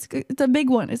 okay, it's a big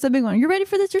one. It's a big one. You ready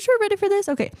for this? You're sure ready for this?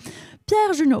 Okay.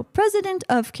 Pierre Junot, president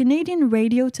of Canadian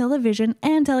Radio, Television,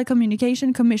 and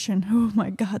Telecommunication Commission. Oh my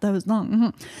God, that was long.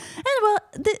 And well,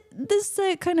 this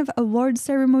kind of award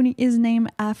ceremony is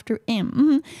named after him.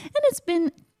 And it's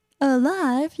been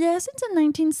alive, since the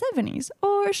 1970s,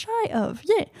 or shy of,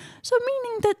 So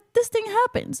meaning that this thing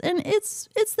happens, and it's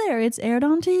there. It's aired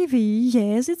on TV,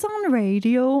 yes, it's on the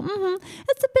radio,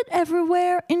 It's a bit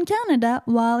everywhere in Canada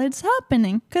while it's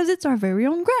happening, because it's our very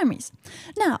own Grammys.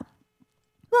 Now,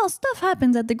 well, stuff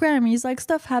happens at the Grammys like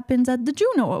stuff happens at the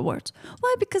Juno Awards.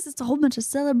 Why? Because it's a whole bunch of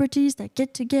celebrities that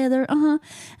get together, And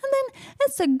then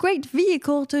it's a great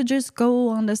vehicle to just go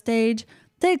on the stage,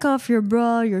 take off your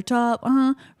bra, your top,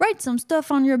 write some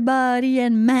stuff on your body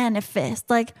and manifest,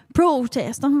 like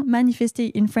protest, manifester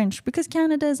in French, because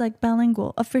Canada is like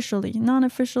bilingual, officially,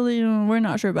 non-officially, we're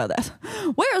not sure about that.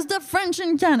 Where's the French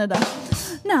in Canada?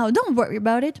 Now, don't worry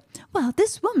about it. Well,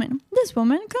 this woman, kind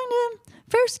of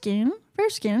fair skin,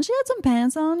 she had some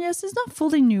pants on, yes, it's not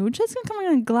fully nude, she has some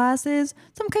kind of glasses,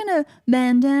 some kind of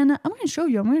bandana. I'm going to show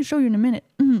you in a minute.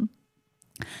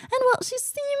 And well, she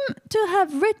seemed to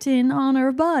have written on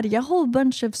her body a whole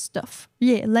bunch of stuff.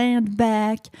 Yeah, land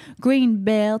back, green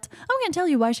belt. I'm going to tell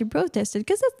you why she protested,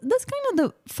 because that's kind of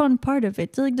the fun part of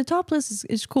it. Like, the topless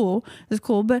is cool,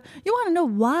 but you want to know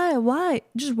why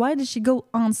did she go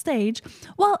on stage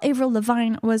while Avril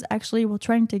Lavigne was actually,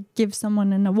 trying to give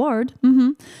someone an award,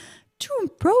 to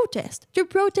protest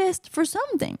for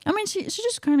something. I mean, she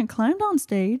just kind of climbed on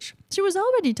stage. She was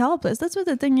already topless. That's what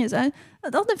the thing is. All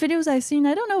the videos I've seen,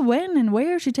 I don't know when and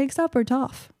where she takes off her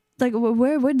top. Like,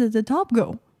 where did the top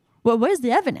go? Well, where's the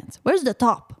evidence? Where's the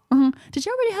top? Did she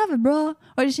already have a bra?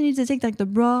 Or did she need to take, like, the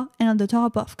bra and the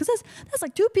top off? Because that's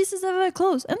like two pieces of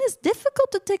clothes. And it's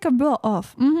difficult to take a bra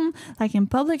off. Like, in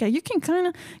public, you can kind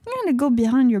of go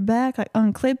behind your back, like,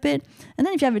 unclip it. And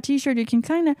then if you have a t-shirt, you can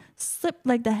kind of slip,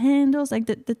 like, the handles, like,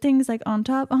 the things, like, on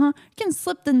top. You can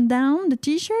slip them down, the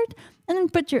t-shirt, and then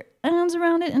put your hands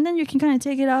around it. And then you can kind of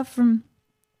take it off from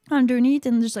underneath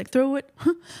and just like throw it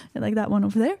like that one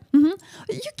over there. You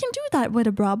can do that with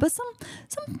a bra, but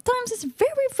sometimes it's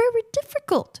very, very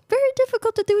difficult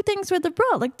to do things with a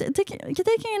bra, like taking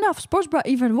it off. Sports bra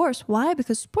even worse. Why?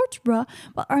 Because sports bra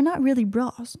are not really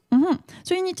bras.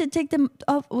 So you need to take them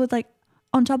off with, like,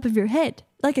 on top of your head,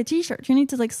 like a t-shirt. You need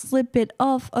to, like, slip it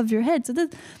off of your head. So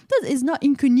that is not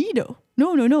incognito.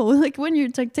 No. Like, when you're,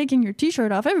 like, taking your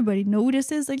t-shirt off, everybody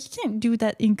notices. Like, you can't do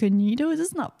that incognito.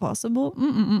 It's not possible.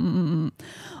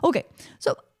 Okay,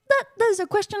 so that is a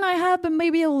question I have, but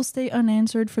maybe it will stay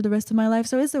unanswered for the rest of my life.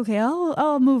 So it's okay.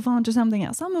 I'll move on to something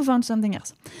else.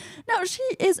 Now, she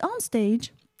is on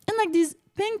stage in, like, these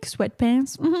pink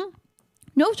sweatpants.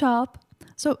 No top.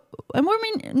 So, and what I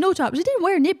mean, no top. She didn't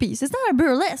wear nippies. It's not a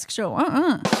burlesque show.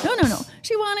 No.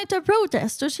 She wanted to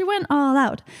protest, so she went all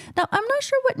out. Now, I'm not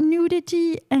sure what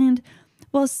nudity and,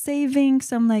 saving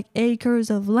some, like,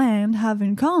 acres of land have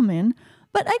in common,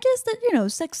 but I guess that,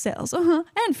 sex sells,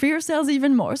 and fear sells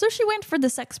even more. So she went for the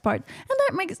sex part, and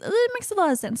that makes a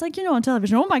lot of sense. Like, on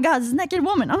television, oh my God, this naked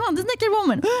woman, turn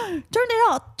it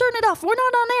off. We're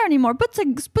not on air anymore. Put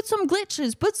some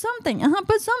glitches. Put something.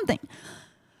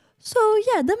 So,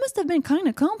 yeah, that must have been kind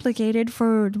of complicated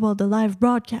for, the live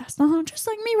broadcast. Just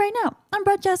like me right now. I'm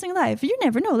broadcasting live. You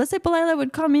never know. Let's say Palila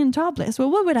would come in topless. Well,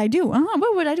 what would I do?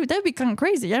 What would I do? That would be kind of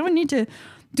crazy. I would need to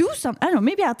do something. I don't know.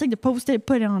 Maybe I'll take the post-it,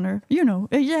 put it on her.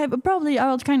 Yeah, but probably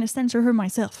I'll kind of censor her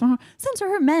myself. Censor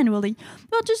her manually.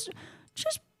 Well, just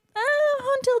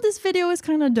until this video is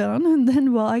kind of done. And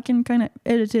then, I can kind of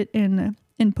edit it in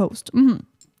post.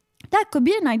 That could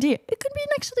be an idea. It could be an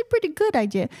actually pretty good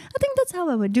idea. I think that's how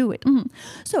I would do it.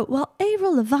 So,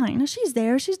 Avril Lavigne, she's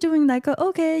there. She's doing like,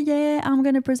 okay, yeah, I'm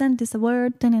going to present this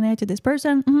award to this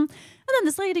person. And then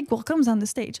this lady comes on the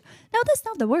stage. Now, that's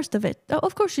not the worst of it.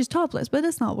 Of course, she's topless, but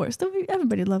that's not worst.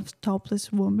 Everybody loves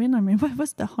topless women. I mean,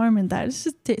 what's the harm in that? It's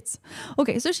just tits.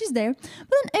 Okay, so she's there.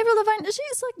 But then Avril Lavigne,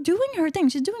 she's like doing her thing.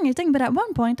 She's doing her thing. But at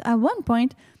one point,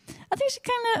 I think she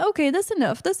kind of, okay, that's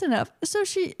enough. So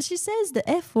she says the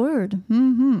F word.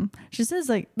 She says,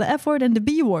 like, the F word and the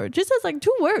B word. She says, like,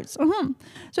 2 words.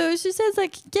 So she says,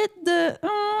 like, get the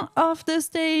off the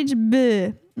stage.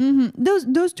 Bleh.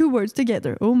 Those 2 words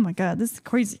together. Oh my God, this is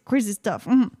crazy stuff.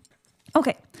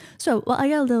 Okay, so, I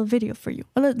got a little video for you.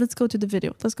 Let's go to the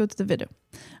video.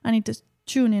 I need to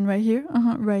tune in right here.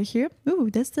 Right here. Ooh,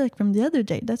 that's like from the other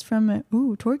day. That's from,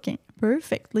 twerking.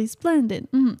 Perfectly splendid.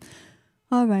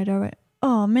 All right.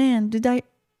 Oh man, did I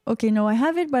Okay, no, I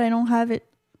have it, but I don't have it.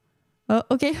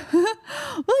 Okay.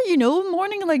 Well,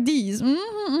 morning like these.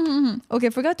 Okay,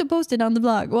 forgot to post it on the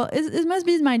blog. Well, it must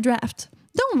be my draft.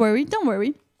 Don't worry.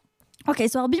 Okay,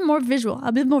 so I'll be more visual.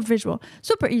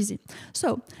 Super easy.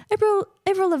 So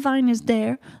Avril Lavigne is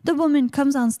there. The woman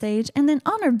comes on stage, and then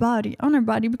on her body,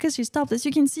 because she's topless,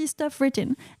 you can see stuff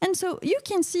written. And so you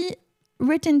can see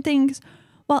written things.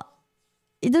 Well,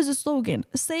 there's a slogan,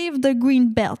 save the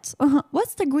green belt.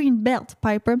 What's the green belt,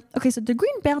 Piper? Okay, so the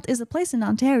green belt is a place in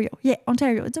Ontario. Yeah,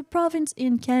 Ontario. It's a province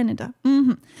in Canada.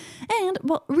 And,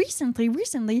 well,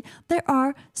 recently, there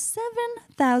are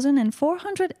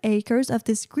 7,400 acres of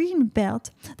this green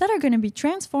belt that are going to be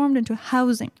transformed into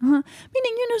housing. Meaning,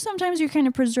 sometimes you're kind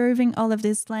of preserving all of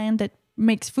this land that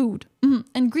makes food.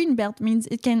 And green belt means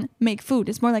it can make food.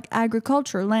 It's more like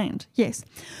agricultural land. Yes.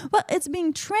 Well, it's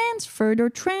being transferred or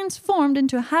transformed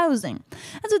into housing.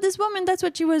 And so this woman, that's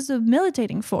what she was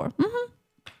militating for.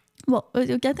 Well,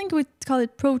 I think we call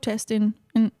it protest in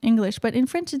English, but in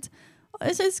French it's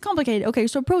complicated. Okay,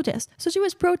 so protest. So she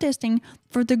was protesting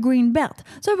for the green belt.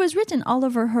 So it was written all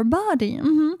over her body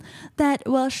that,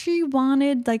 well, she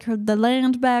wanted the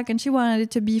land back, and she wanted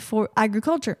it to be for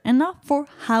agriculture and not for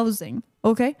housing.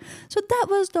 Okay, so that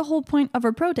was the whole point of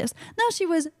her protest. Now she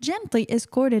was gently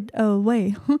escorted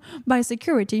away by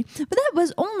security, but that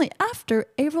was only after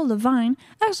Avril Lavigne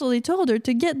actually told her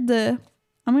to get the,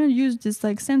 I'm going to use this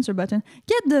censor button,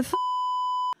 get the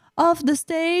off the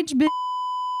stage, bitch.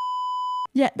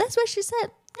 Yeah, that's what she said.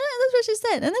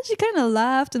 And then she kind of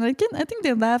laughed, and I think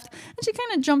they laughed, and she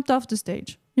kind of jumped off the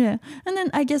stage. Yeah, and then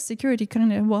I guess security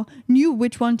kind of, knew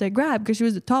which one to grab because she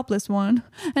was the topless one,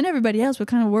 and everybody else were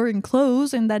kind of wearing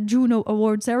clothes in that Juno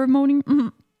Award ceremony.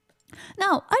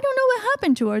 Now, I don't know what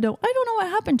happened to her, though.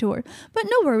 But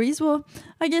no worries. Well,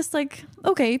 I guess,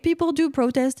 okay, people do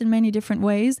protest in many different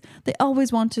ways. They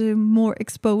always want more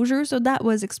exposure, so that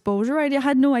was exposure. I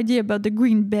had no idea about the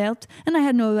green belt, and I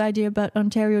had no idea about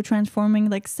Ontario transforming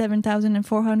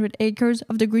 7,400 acres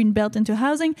of the green belt into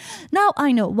housing. Now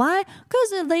I know why.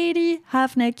 Because a lady,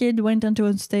 half naked, went onto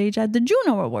a stage at the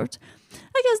Juno Awards.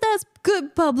 I guess that's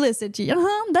good publicity.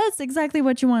 That's exactly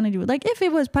what you want to do. If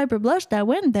it was Piper Blush that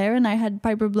went there and I had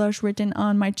Piper Blush written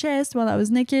on my chest while I was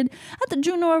naked at the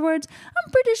Juno Awards,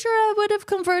 I'm pretty sure I would have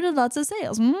converted lots of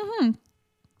sales.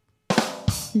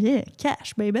 Yeah,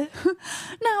 cash, baby.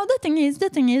 Now, the thing is,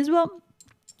 well,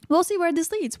 we'll see where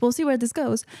this leads. We'll see where this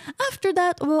goes. After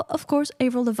that, well, of course,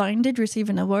 Avril Lavigne did receive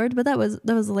an award, but that was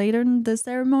later in the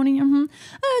ceremony. A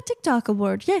TikTok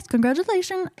award. Yes,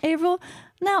 congratulations, Avril.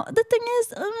 Now, the thing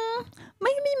is,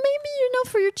 maybe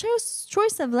for your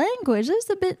choice of language,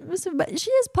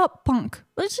 she is pop punk.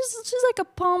 She's like a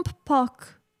pop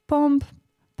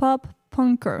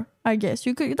punker, I guess.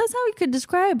 That's how you could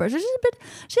describe her. She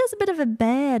has a bit of a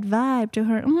bad vibe to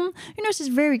her. She's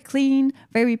very clean,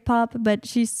 very pop, but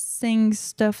she sings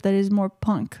stuff that is more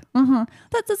punk.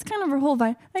 That's kind of her whole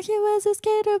vibe. He was a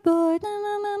skater boy, na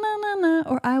na na na na na,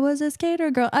 or I was a skater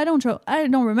girl. I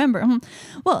don't remember.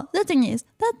 Well, the thing is,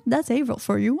 that's Avril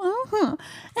for you.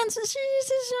 And so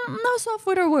she's no soft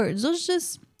with her words. Let's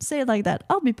just say it like that.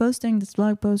 I'll be posting this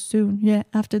blog post soon. Yeah,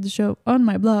 after the show on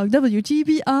my blog,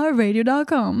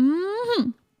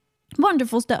 WTPRradio.com.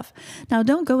 Wonderful stuff. Now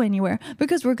don't go anywhere,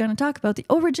 because we're going to talk about the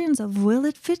origins of Will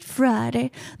It Fit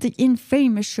Friday, the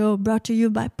infamous show brought to you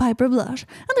by Piper Blush.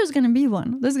 And there's going to be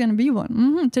one.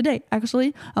 Today,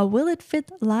 actually. A Will It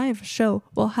Fit live show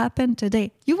will happen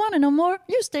today. You want to know more?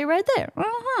 You stay right there.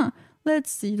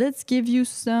 Let's see. Let's give you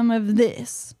some of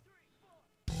this.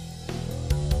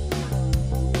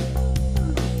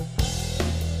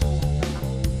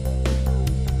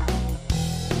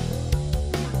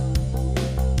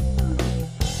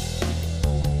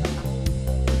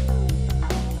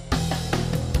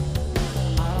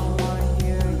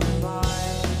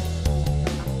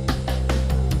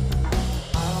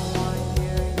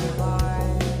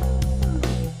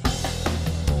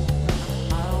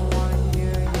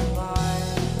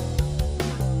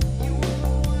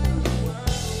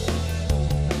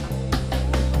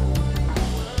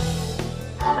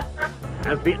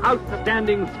 As the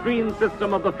outstanding screen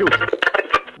system of the future.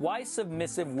 Why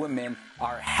submissive women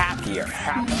are happier.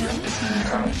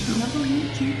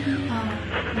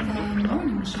 WTPR, the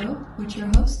morning show with your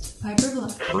host, Piper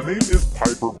Blush. Her name is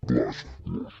Piper Blush.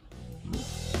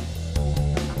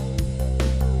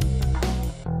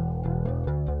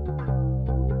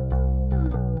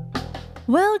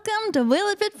 Welcome to Will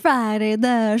It Fit Friday,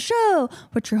 the show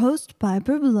with your host,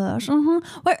 Piper Blush,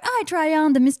 where I try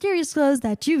on the mysterious clothes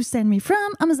that you send me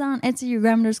from Amazon, Etsy, your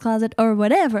grandmother's closet, or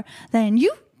whatever. Then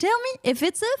you Tell me if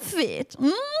it's a fit.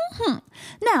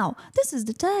 Now, this is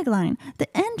the tagline, the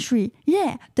entry,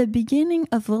 the beginning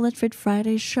of Will It Fit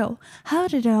Friday's show. How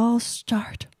did it all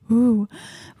start? Ooh.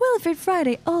 Will It Fit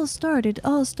Friday all started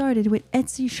with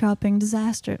Etsy shopping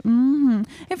disaster.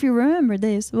 If you remember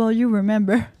this, well, you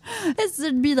remember.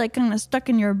 It'd be like kind of stuck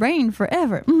in your brain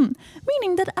forever.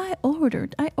 Meaning that I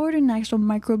ordered an actual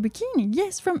micro bikini.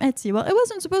 Yes, from Etsy. Well, it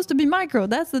wasn't supposed to be micro.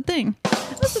 That's the thing.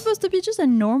 It was supposed to be just a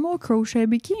normal crochet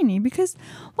bikini because,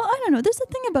 well, I don't know. There's a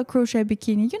thing about crochet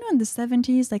bikini. You know, in the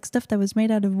 70s, like stuff that was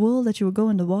made out of wool that you would go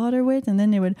in the water with and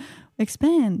then it would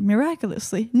expand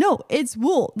miraculously. No, it's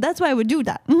wool. That's why I would do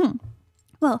that.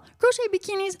 Well, crochet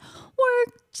bikinis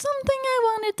were something I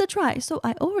wanted to try, so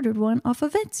I ordered one off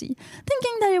of Etsy,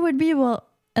 thinking that it would be, well,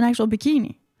 an actual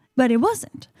bikini. But it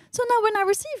wasn't. So now when I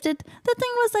received it, the thing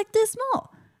was like this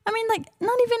small. I mean, like,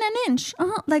 not even an inch.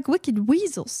 Like Wicked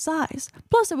Weasel size.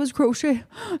 Plus, it was crochet.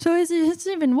 So it's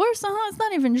even worse. It's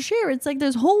not even sheer. It's like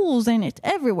there's holes in it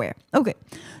everywhere. Okay,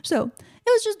 so it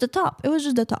was just the top.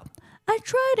 I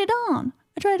tried it on.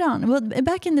 Well,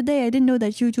 back in the day, I didn't know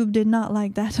that YouTube did not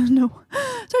like that. No.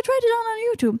 So I tried it on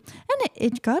YouTube. And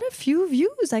it got a few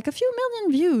views, like a few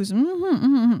million views.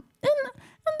 And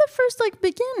the first, like,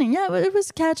 beginning, it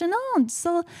was catching on.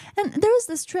 So, and there was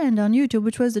this trend on YouTube,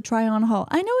 which was the try-on haul.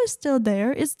 I know it's still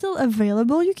there. It's still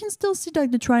available. You can still see,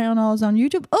 like, the try-on hauls on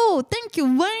YouTube. Oh, thank you,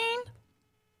 Wayne.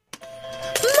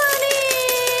 Money!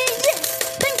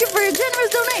 Yes! Thank you for your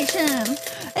generous donation.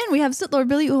 And we have Sitlord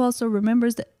Billy, who also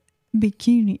remembers the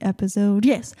bikini episode.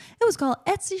 Yes, it was called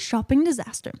Etsy Shopping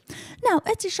Disaster. Now,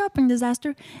 Etsy Shopping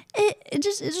Disaster, it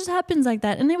just happens like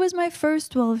that. And it was my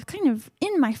first, well, kind of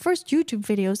in my first YouTube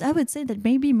videos. I would say that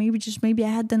maybe I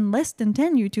had done less than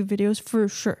 10 YouTube videos for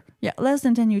sure. Yeah, less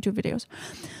than 10 YouTube videos.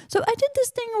 So I did this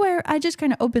thing where I just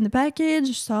kind of opened the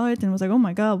package, saw it, and was like, oh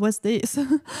my God, what's this?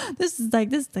 This is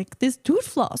like this tooth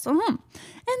floss. And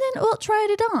then, well, tried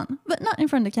it on, but not in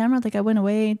front of the camera. Like I went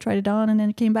away, tried it on, and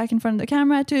then came back in front of the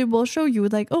camera to, well, show you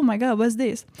like, oh my God, what's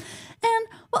this? And,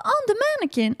 well, on the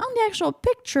mannequin, on the actual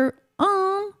picture,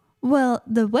 on, well,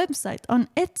 the website, on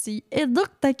Etsy, it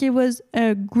looked like it was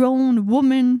a grown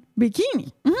woman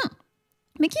bikini.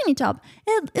 Bikini top.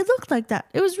 It looked like that.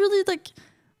 It was really like,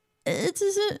 it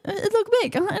looked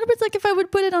big. It was like if I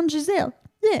would put it on Giselle.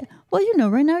 Yeah. Well, you know,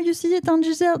 right now you see it on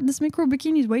Giselle. This micro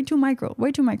bikini is way too micro.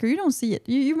 You don't see it.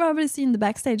 You probably see in the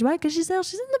backstage. Why? Because Giselle,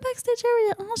 she's in the backstage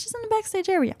area. She's in the backstage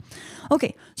area.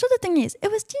 Okay. So the thing is, it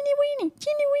was teeny weeny.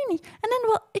 And then,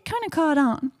 well, it kind of caught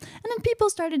on. And then people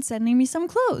started sending me some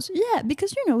clothes. Yeah.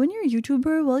 Because, you know, when you're a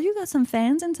YouTuber, well, you got some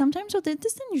fans and sometimes they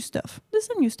send you stuff.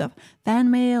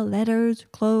 Fan mail, letters,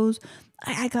 clothes.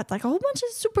 I got like a whole bunch of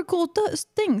super cool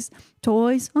things,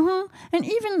 toys, and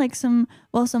even like some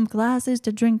glasses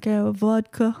to drink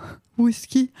vodka,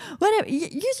 whiskey, whatever.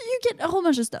 You get a whole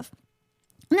bunch of stuff.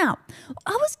 Now,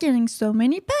 I was getting so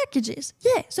many packages.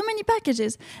 Yeah, so many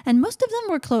packages. And most of them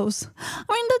were clothes. I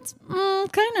mean, that's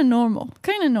kind of normal.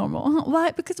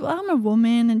 Why? Because, well, I'm a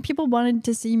woman and people wanted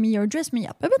to see me or dress me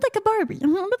up. A bit like a Barbie. You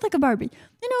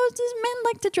know, just men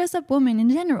like to dress up women in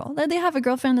general. They have a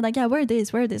girlfriend, they're like, yeah, wear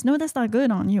this. No, that's not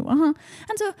good on you. And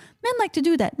so men like to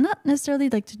do that. Not necessarily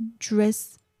like to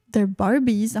dress their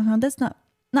Barbies. That's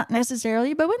not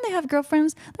necessarily, but when they have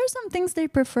girlfriends, there's some things they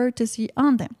prefer to see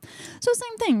on them. So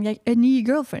same thing, like any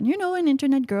girlfriend, you know, an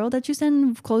internet girl that you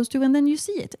send clothes to and then you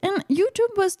see it. And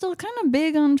YouTube was still kind of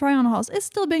big on try-on hauls. It's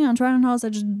still big on try-on hauls. I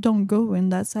just don't go in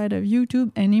that side of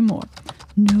YouTube anymore.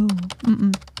 No.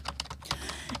 And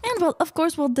well, of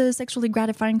course, well, the sexually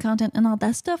gratifying content and all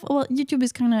that stuff, well, YouTube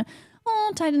is kind of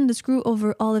tighten the screw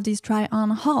over all of these try-on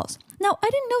hauls. Now, I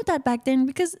didn't know that back then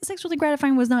because sexually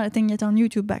gratifying was not a thing yet on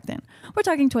YouTube back then. We're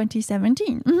talking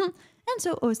 2017. And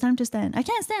so, it's time to stand. I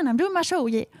can't stand. I'm doing my show.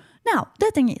 Yeah. Now, the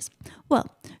thing is, well,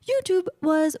 YouTube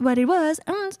was what it was,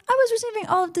 and I was receiving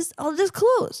all of this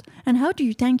clothes. And how do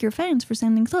you thank your fans for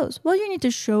sending clothes? Well, you need to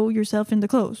show yourself in the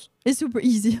clothes. It's super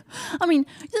easy. I mean,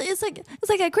 it's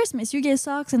like at Christmas, you get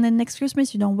socks, and then next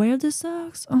Christmas you don't wear the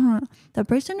socks. The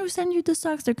person who sent you the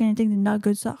socks, they're gonna think they're not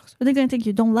good socks, or they're gonna think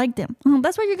you don't like them.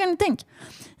 That's what you're gonna think.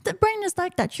 The brain is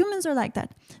like that. Humans are like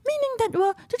that. Meaning that,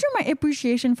 well, to show my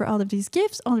appreciation for all of these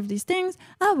gifts, all of these things,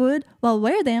 I would, well,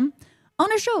 wear them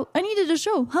on a show. I needed a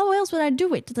show. How else would I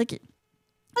do it? Like, it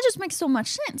just makes so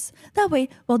much sense. That way,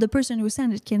 well, the person who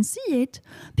sent it can see it.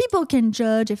 People can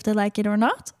judge if they like it or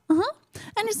not.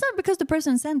 And it's not because the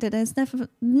person sent it, it's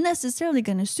necessarily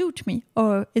gonna suit me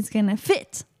or it's gonna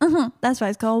fit. That's why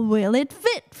it's called Will It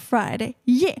Fit Friday.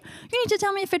 Yeah, you need to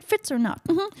tell me if it fits or not.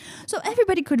 So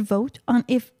everybody could vote on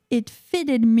if it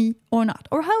fitted me or not,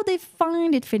 or how they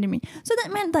find it fitted me. So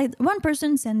that meant like one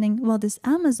person sending, well, this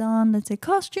Amazon, let's say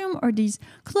costume or these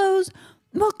clothes,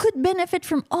 well, could benefit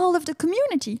from all of the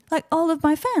community, like all of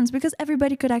my fans, because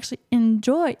everybody could actually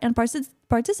enjoy and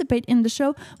participate in the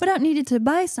show without needing to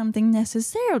buy something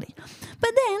necessarily.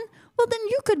 But then, well, then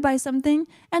you could buy something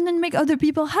and then make other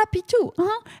people happy too.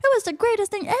 It was the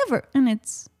greatest thing ever, and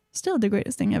it's still the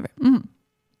greatest thing ever.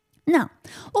 Now,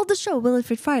 well, the show Will It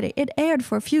Fit Friday, it aired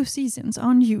for a few seasons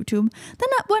on YouTube. Then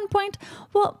at one point,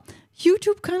 well,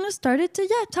 YouTube kind of started to,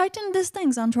 tighten these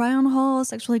things on try-on hauls,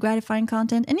 sexually gratifying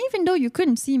content. And even though you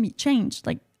couldn't see me change,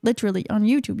 like literally on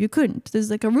YouTube, you couldn't. There's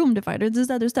like a room divider,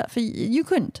 there's other stuff. You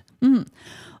couldn't.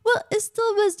 Well, it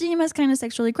still was deemed as kind of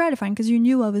sexually gratifying because you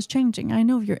knew I was changing. I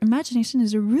know your imagination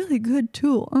is a really good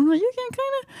tool. You can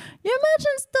you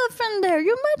imagine stuff in there.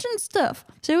 You imagine stuff.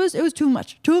 So it was too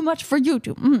much for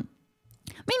YouTube.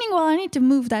 Meaning, well, I need to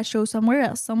move that show somewhere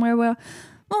else, somewhere where,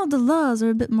 well, the laws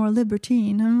are a bit more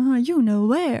libertine. You know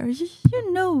where.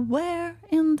 You know where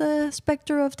in the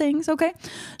specter of things, okay?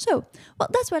 So, well,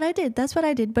 that's what I did.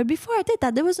 But before I did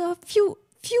that, there was a few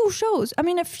shows.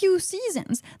 A few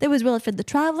seasons. There was Will It Fit the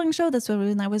Traveling Show. That's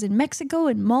when I was in Mexico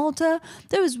and Malta.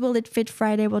 There was Will It Fit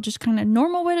Friday. Well, just kind of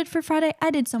normal Will It Fit Friday. I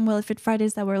did some Will It Fit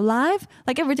Fridays that were live.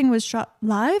 Like everything was shot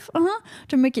live.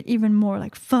 To make it even more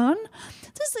like fun.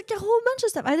 There's like a whole bunch of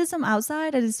stuff. I did some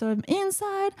outside. I did some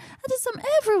inside. I did some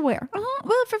everywhere.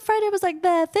 Will It Fit Friday was like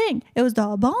the thing. It was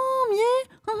the bomb, yeah.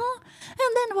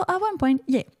 And then, well, at one point,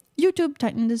 YouTube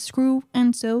tightened the screw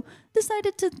and so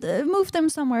decided to move them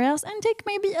somewhere else and take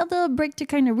maybe a little break to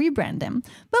kind of rebrand them.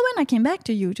 But when I came back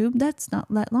to YouTube, that's not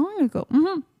that long ago.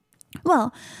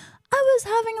 Well, I was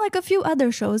having like a few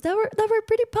other shows that were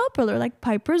pretty popular, like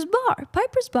Piper's Bar.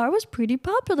 Piper's Bar was pretty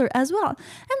popular as well.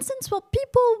 And since, well,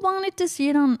 people wanted to see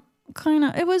it on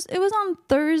it was on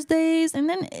Thursdays, and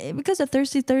then because of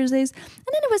Thirsty Thursdays, and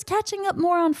then it was catching up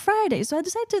more on Fridays. So I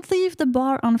decided to leave the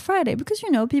bar on Friday because,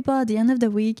 people at the end of the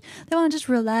week, they want to just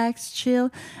relax, chill.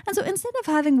 And so instead of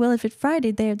having Will It Fit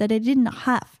Friday there that I didn't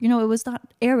have, it was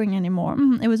not airing anymore.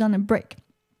 It was on a break.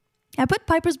 I put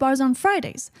Piper's Bars on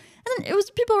Fridays. And then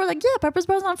people were like, yeah, Piper's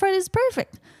Bars on Fridays is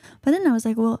perfect. But then I was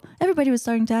like, well, everybody was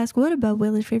starting to ask, what about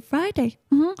Will It Fit Friday?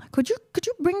 Could you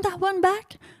bring that one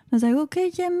back? I was like, okay,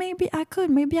 yeah, maybe I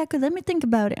could. Let me think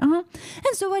about it. And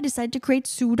so I decided to create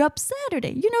Suit Up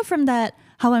Saturday. From that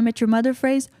How I Met Your Mother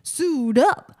phrase, suit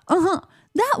up.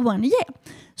 That one, yeah.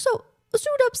 So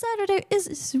Suit Up Saturday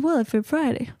is Will It Fit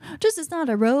Friday. Just it's not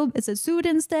a robe, it's a suit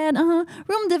instead.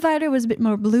 Room divider was a bit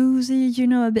more bluesy,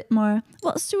 a bit more,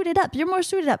 well, suited up. You're more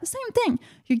suited up. Same thing.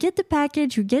 You get the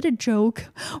package, you get a joke.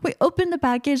 We open the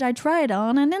package, I try it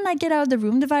on, and then I get out the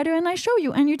room divider and I show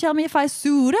you, and you tell me if I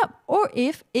suit up or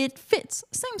if it fits.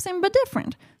 Same but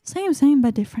different. Same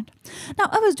but different. Now,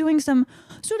 I was doing some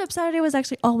Suit Up Saturday was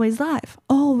actually always live.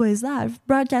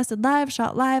 Broadcasted live,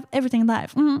 shot live, everything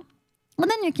live. Well,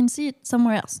 then you can see it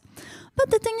somewhere else. But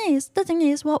the thing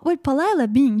is, well, with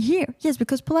Palila being here, yes,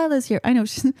 because Palila is here. I know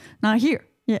she's not here.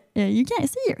 Yeah, you can't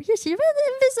see her. Yes, she's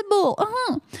invisible.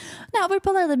 Now, with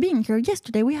Palila being here,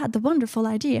 yesterday we had the wonderful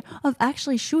idea of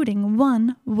actually shooting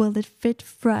one Will It Fit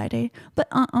Friday, but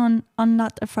on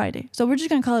not a Friday. So we're just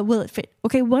going to call it Will It Fit.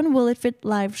 Okay, one Will It Fit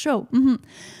live show.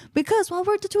 Because, well,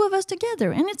 we're the two of us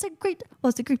together, and it's a great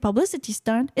publicity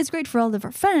stunt. It's great for all of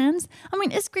our fans.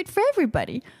 It's great for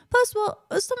everybody. Plus, well,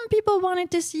 some people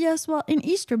wanted to see us, well, in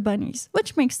Easter bunnies,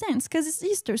 which makes sense because it's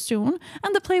Easter soon,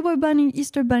 and the Playboy bunny,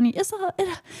 Easter bunny, it's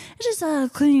just all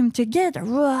came together.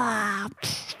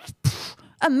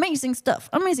 Amazing stuff.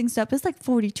 It's like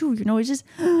 42, it's just,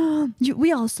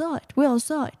 we all saw it.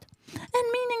 And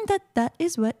meaning that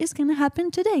is what is going to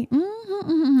happen today.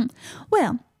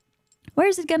 Well, where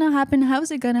is it going to happen? How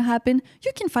is it going to happen?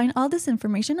 You can find all this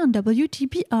information on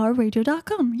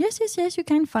WTPRradio.com. Yes, you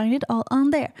can find it all on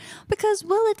there. Because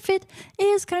Will It Fit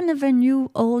is kind of a new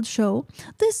old show.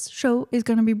 This show is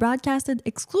going to be broadcasted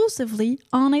exclusively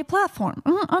on a platform.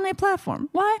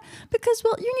 Why? Because,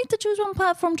 well, you need to choose one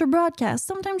platform to broadcast.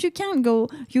 Sometimes you can't go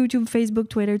YouTube, Facebook,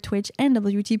 Twitter, Twitch, and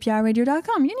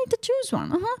WTPRradio.com. You need to choose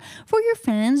one. For your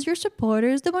fans, your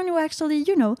supporters, the one who actually,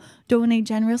 donate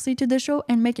generously to the show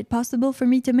and make it possible for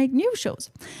me to make new shows.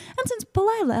 And since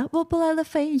Palila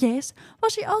Faye, yes,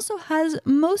 well, she also has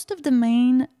most of the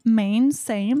main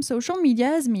same social media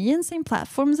as me and same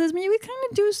platforms as me. We kind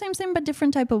of do same but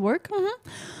different type of work.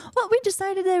 Well, we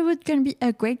decided that it was going to be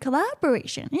a great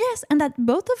collaboration. Yes, and that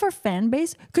both of our fan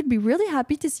base could be really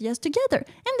happy to see us together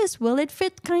in this Will It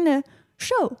Fit kind of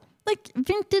show. Like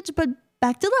vintage but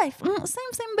back to life.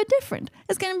 Same but different.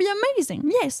 It's going to be amazing.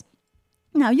 Yes.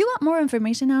 Now, you want more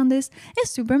information on this?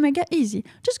 It's super mega easy.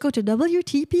 Just go to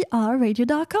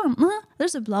WTPRradio.com.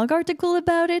 There's a blog article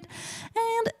about it,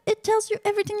 and it tells you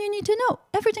everything you need to know.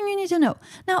 Everything you need to know.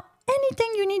 Now,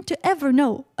 anything you need to ever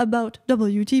know about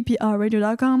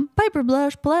WTPRradio.com, Piper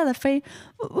Blush, Palala Faye,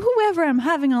 whoever I'm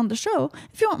having on the show,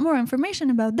 if you want more information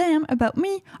about them, about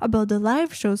me, about the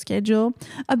live show schedule,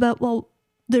 about, well,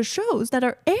 the shows that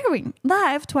are airing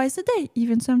live twice a day,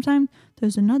 even sometimes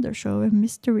there's another show, a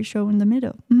mystery show in the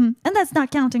middle. And that's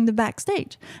not counting the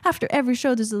backstage. After every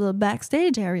show, there's a little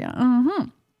backstage area. A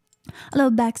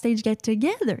little backstage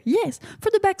get-together, yes, for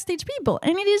the backstage people.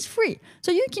 And it is free.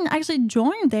 So you can actually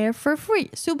join there for free.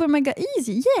 Super mega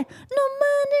easy. Yeah, no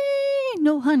money,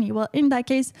 no honey. Well, in that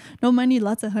case, no money,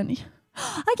 lots of honey.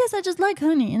 I guess I just like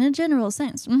honey in a general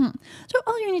sense. So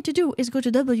all you need to do is go to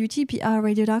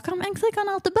WTPRradio.com and click on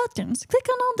all the buttons. Click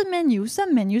on all the menus,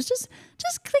 some menus. Just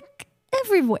click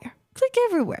everywhere. Click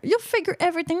everywhere. You'll figure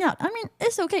everything out. I mean,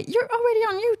 it's okay. You're already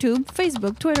on YouTube,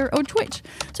 Facebook, Twitter, or Twitch.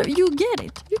 So you get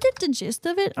it. You get the gist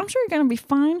of it. I'm sure you're going to be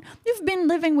fine. You've been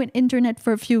living with internet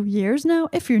for a few years now.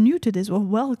 If you're new to this, well,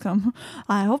 welcome.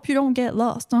 I hope you don't get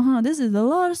lost. This is a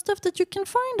lot of stuff that you can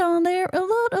find on there. A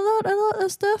lot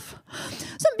of stuff.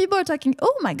 Some people are talking,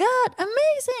 oh my God,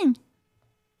 amazing.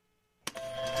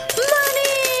 Money!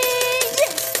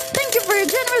 Yes! Thank you for your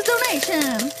generous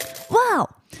donation. Wow.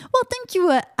 Well, thank you,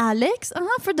 Alex,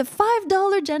 for the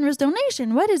 $5 generous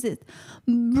donation. What is it?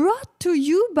 Brought to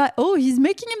you by... Oh, he's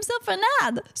making himself an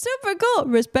ad. Super cool.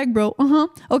 Respect, bro.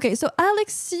 Okay, so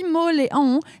Alex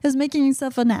Simoleon is making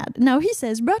himself an ad. Now, he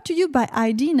says, brought to you by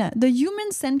IDENA, the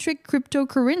human-centric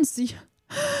cryptocurrency.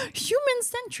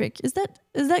 Human-centric? Is that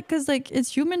because, like,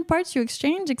 it's human parts you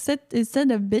exchange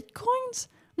instead of bitcoins?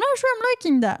 I'm not sure I'm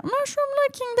liking that.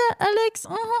 Alex.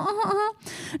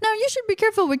 Now, you should be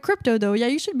careful with crypto, though. Yeah,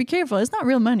 you should be careful. It's not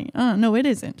real money. No, it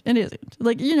isn't. It isn't.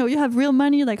 Like, you have real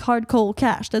money, like hard cold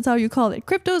cash. That's how you call it.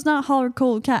 Crypto is not hard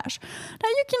cold cash. Now,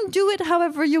 you can do it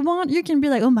however you want. You can be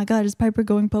like, oh my God, is Piper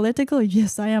going political?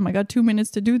 Yes, I am. I got 2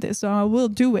 minutes to do this, so I will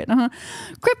do it.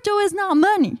 Crypto is not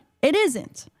money. It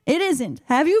isn't. It isn't.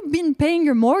 Have you been paying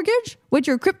your mortgage with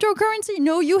your cryptocurrency?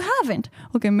 No, you haven't.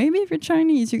 Okay, maybe if you're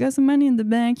Chinese, you got some money in the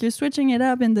bank, you're switching it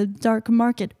up in the dark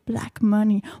market, black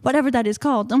money, whatever that is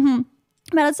called.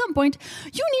 But at some point,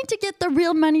 you need to get the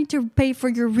real money to pay for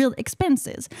your real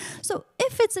expenses. So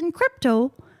if it's in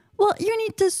crypto, well, you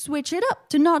need to switch it up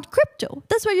to not crypto.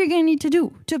 That's what you're going to need to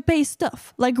do to pay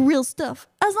stuff, like real stuff.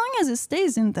 As long as it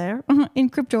stays in there,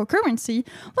 in cryptocurrency,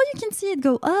 well, you can see it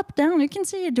go up, down. You can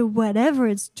see it do whatever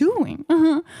it's doing.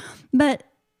 But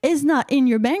it's not in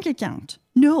your bank account.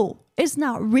 No, it's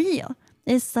not real.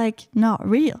 It's like not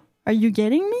real. Are you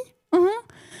getting me?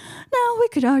 Now, we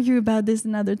could argue about this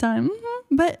another time.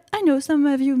 But I know some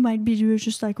of you might be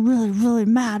just like really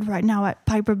mad right now at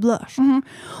Piper Blush. Well,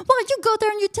 you go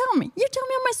there and you tell me. You tell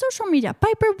me on my social media.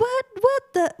 Piper, what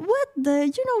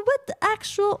the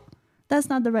actual... That's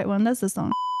not the right one. That's the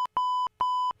song.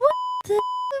 What the...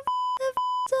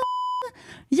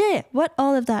 Yeah, what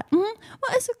all of that? Well,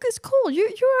 it's cool. You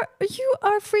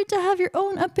are free to have your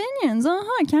own opinions.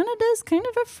 Canada is kind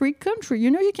of a free country.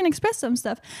 You can express some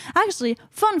stuff. Actually,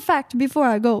 fun fact before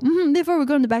I go, before we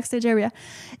go in the backstage area,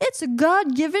 it's a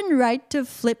God-given right to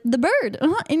flip the bird.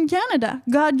 In Canada,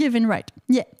 God-given right.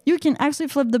 Yeah, you can actually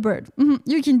flip the bird.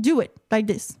 You can do it like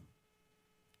this.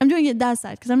 I'm doing it that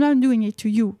side because I'm not doing it to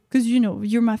you because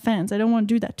you're my fans. I don't want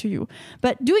to do that to you.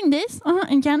 But doing this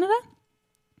in Canada.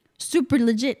 Super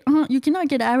legit. You cannot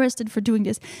get arrested for doing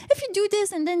this. If you do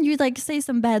this and then you say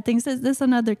some bad things, that's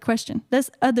another question. That's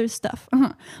other stuff.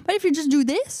 But if you just do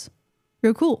this,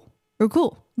 you're cool. You're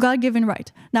cool. God-given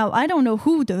right. Now, I don't know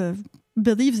who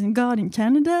believes in God in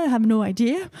Canada. I have no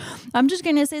idea. I'm just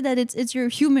going to say that it's your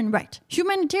human right.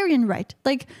 Humanitarian right.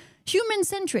 Like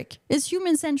human-centric. It's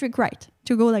human-centric right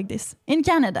to go like this in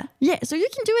Canada. Yeah, so you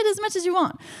can do it as much as you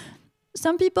want.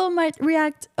 Some people might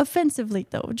react offensively,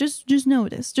 though. Just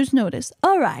notice.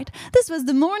 All right. This was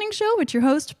The Morning Show with your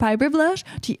host, Piper Blush,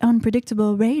 the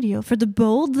unpredictable radio for the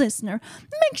bold listener.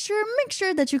 Make sure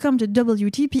that you come to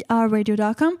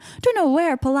WTPRradio.com to know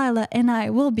where Palila and I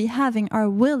will be having our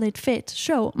Will It Fit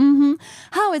show.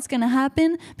 How it's going to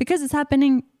happen, because it's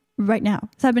happening right now.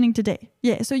 It's happening today.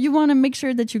 Yeah, so you want to make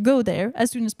sure that you go there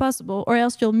as soon as possible or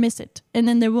else you'll miss it. And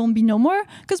then there won't be no more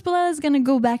because Paula is going to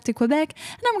go back to Quebec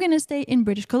and I'm going to stay in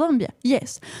British Columbia.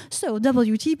 Yes. So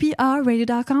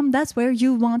WTPRradio.com, that's where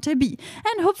you want to be.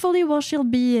 And hopefully she'll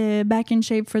be back in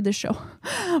shape for the show.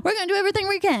 We're going to do everything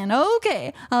we can.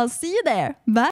 Okay, I'll see you there. Bye.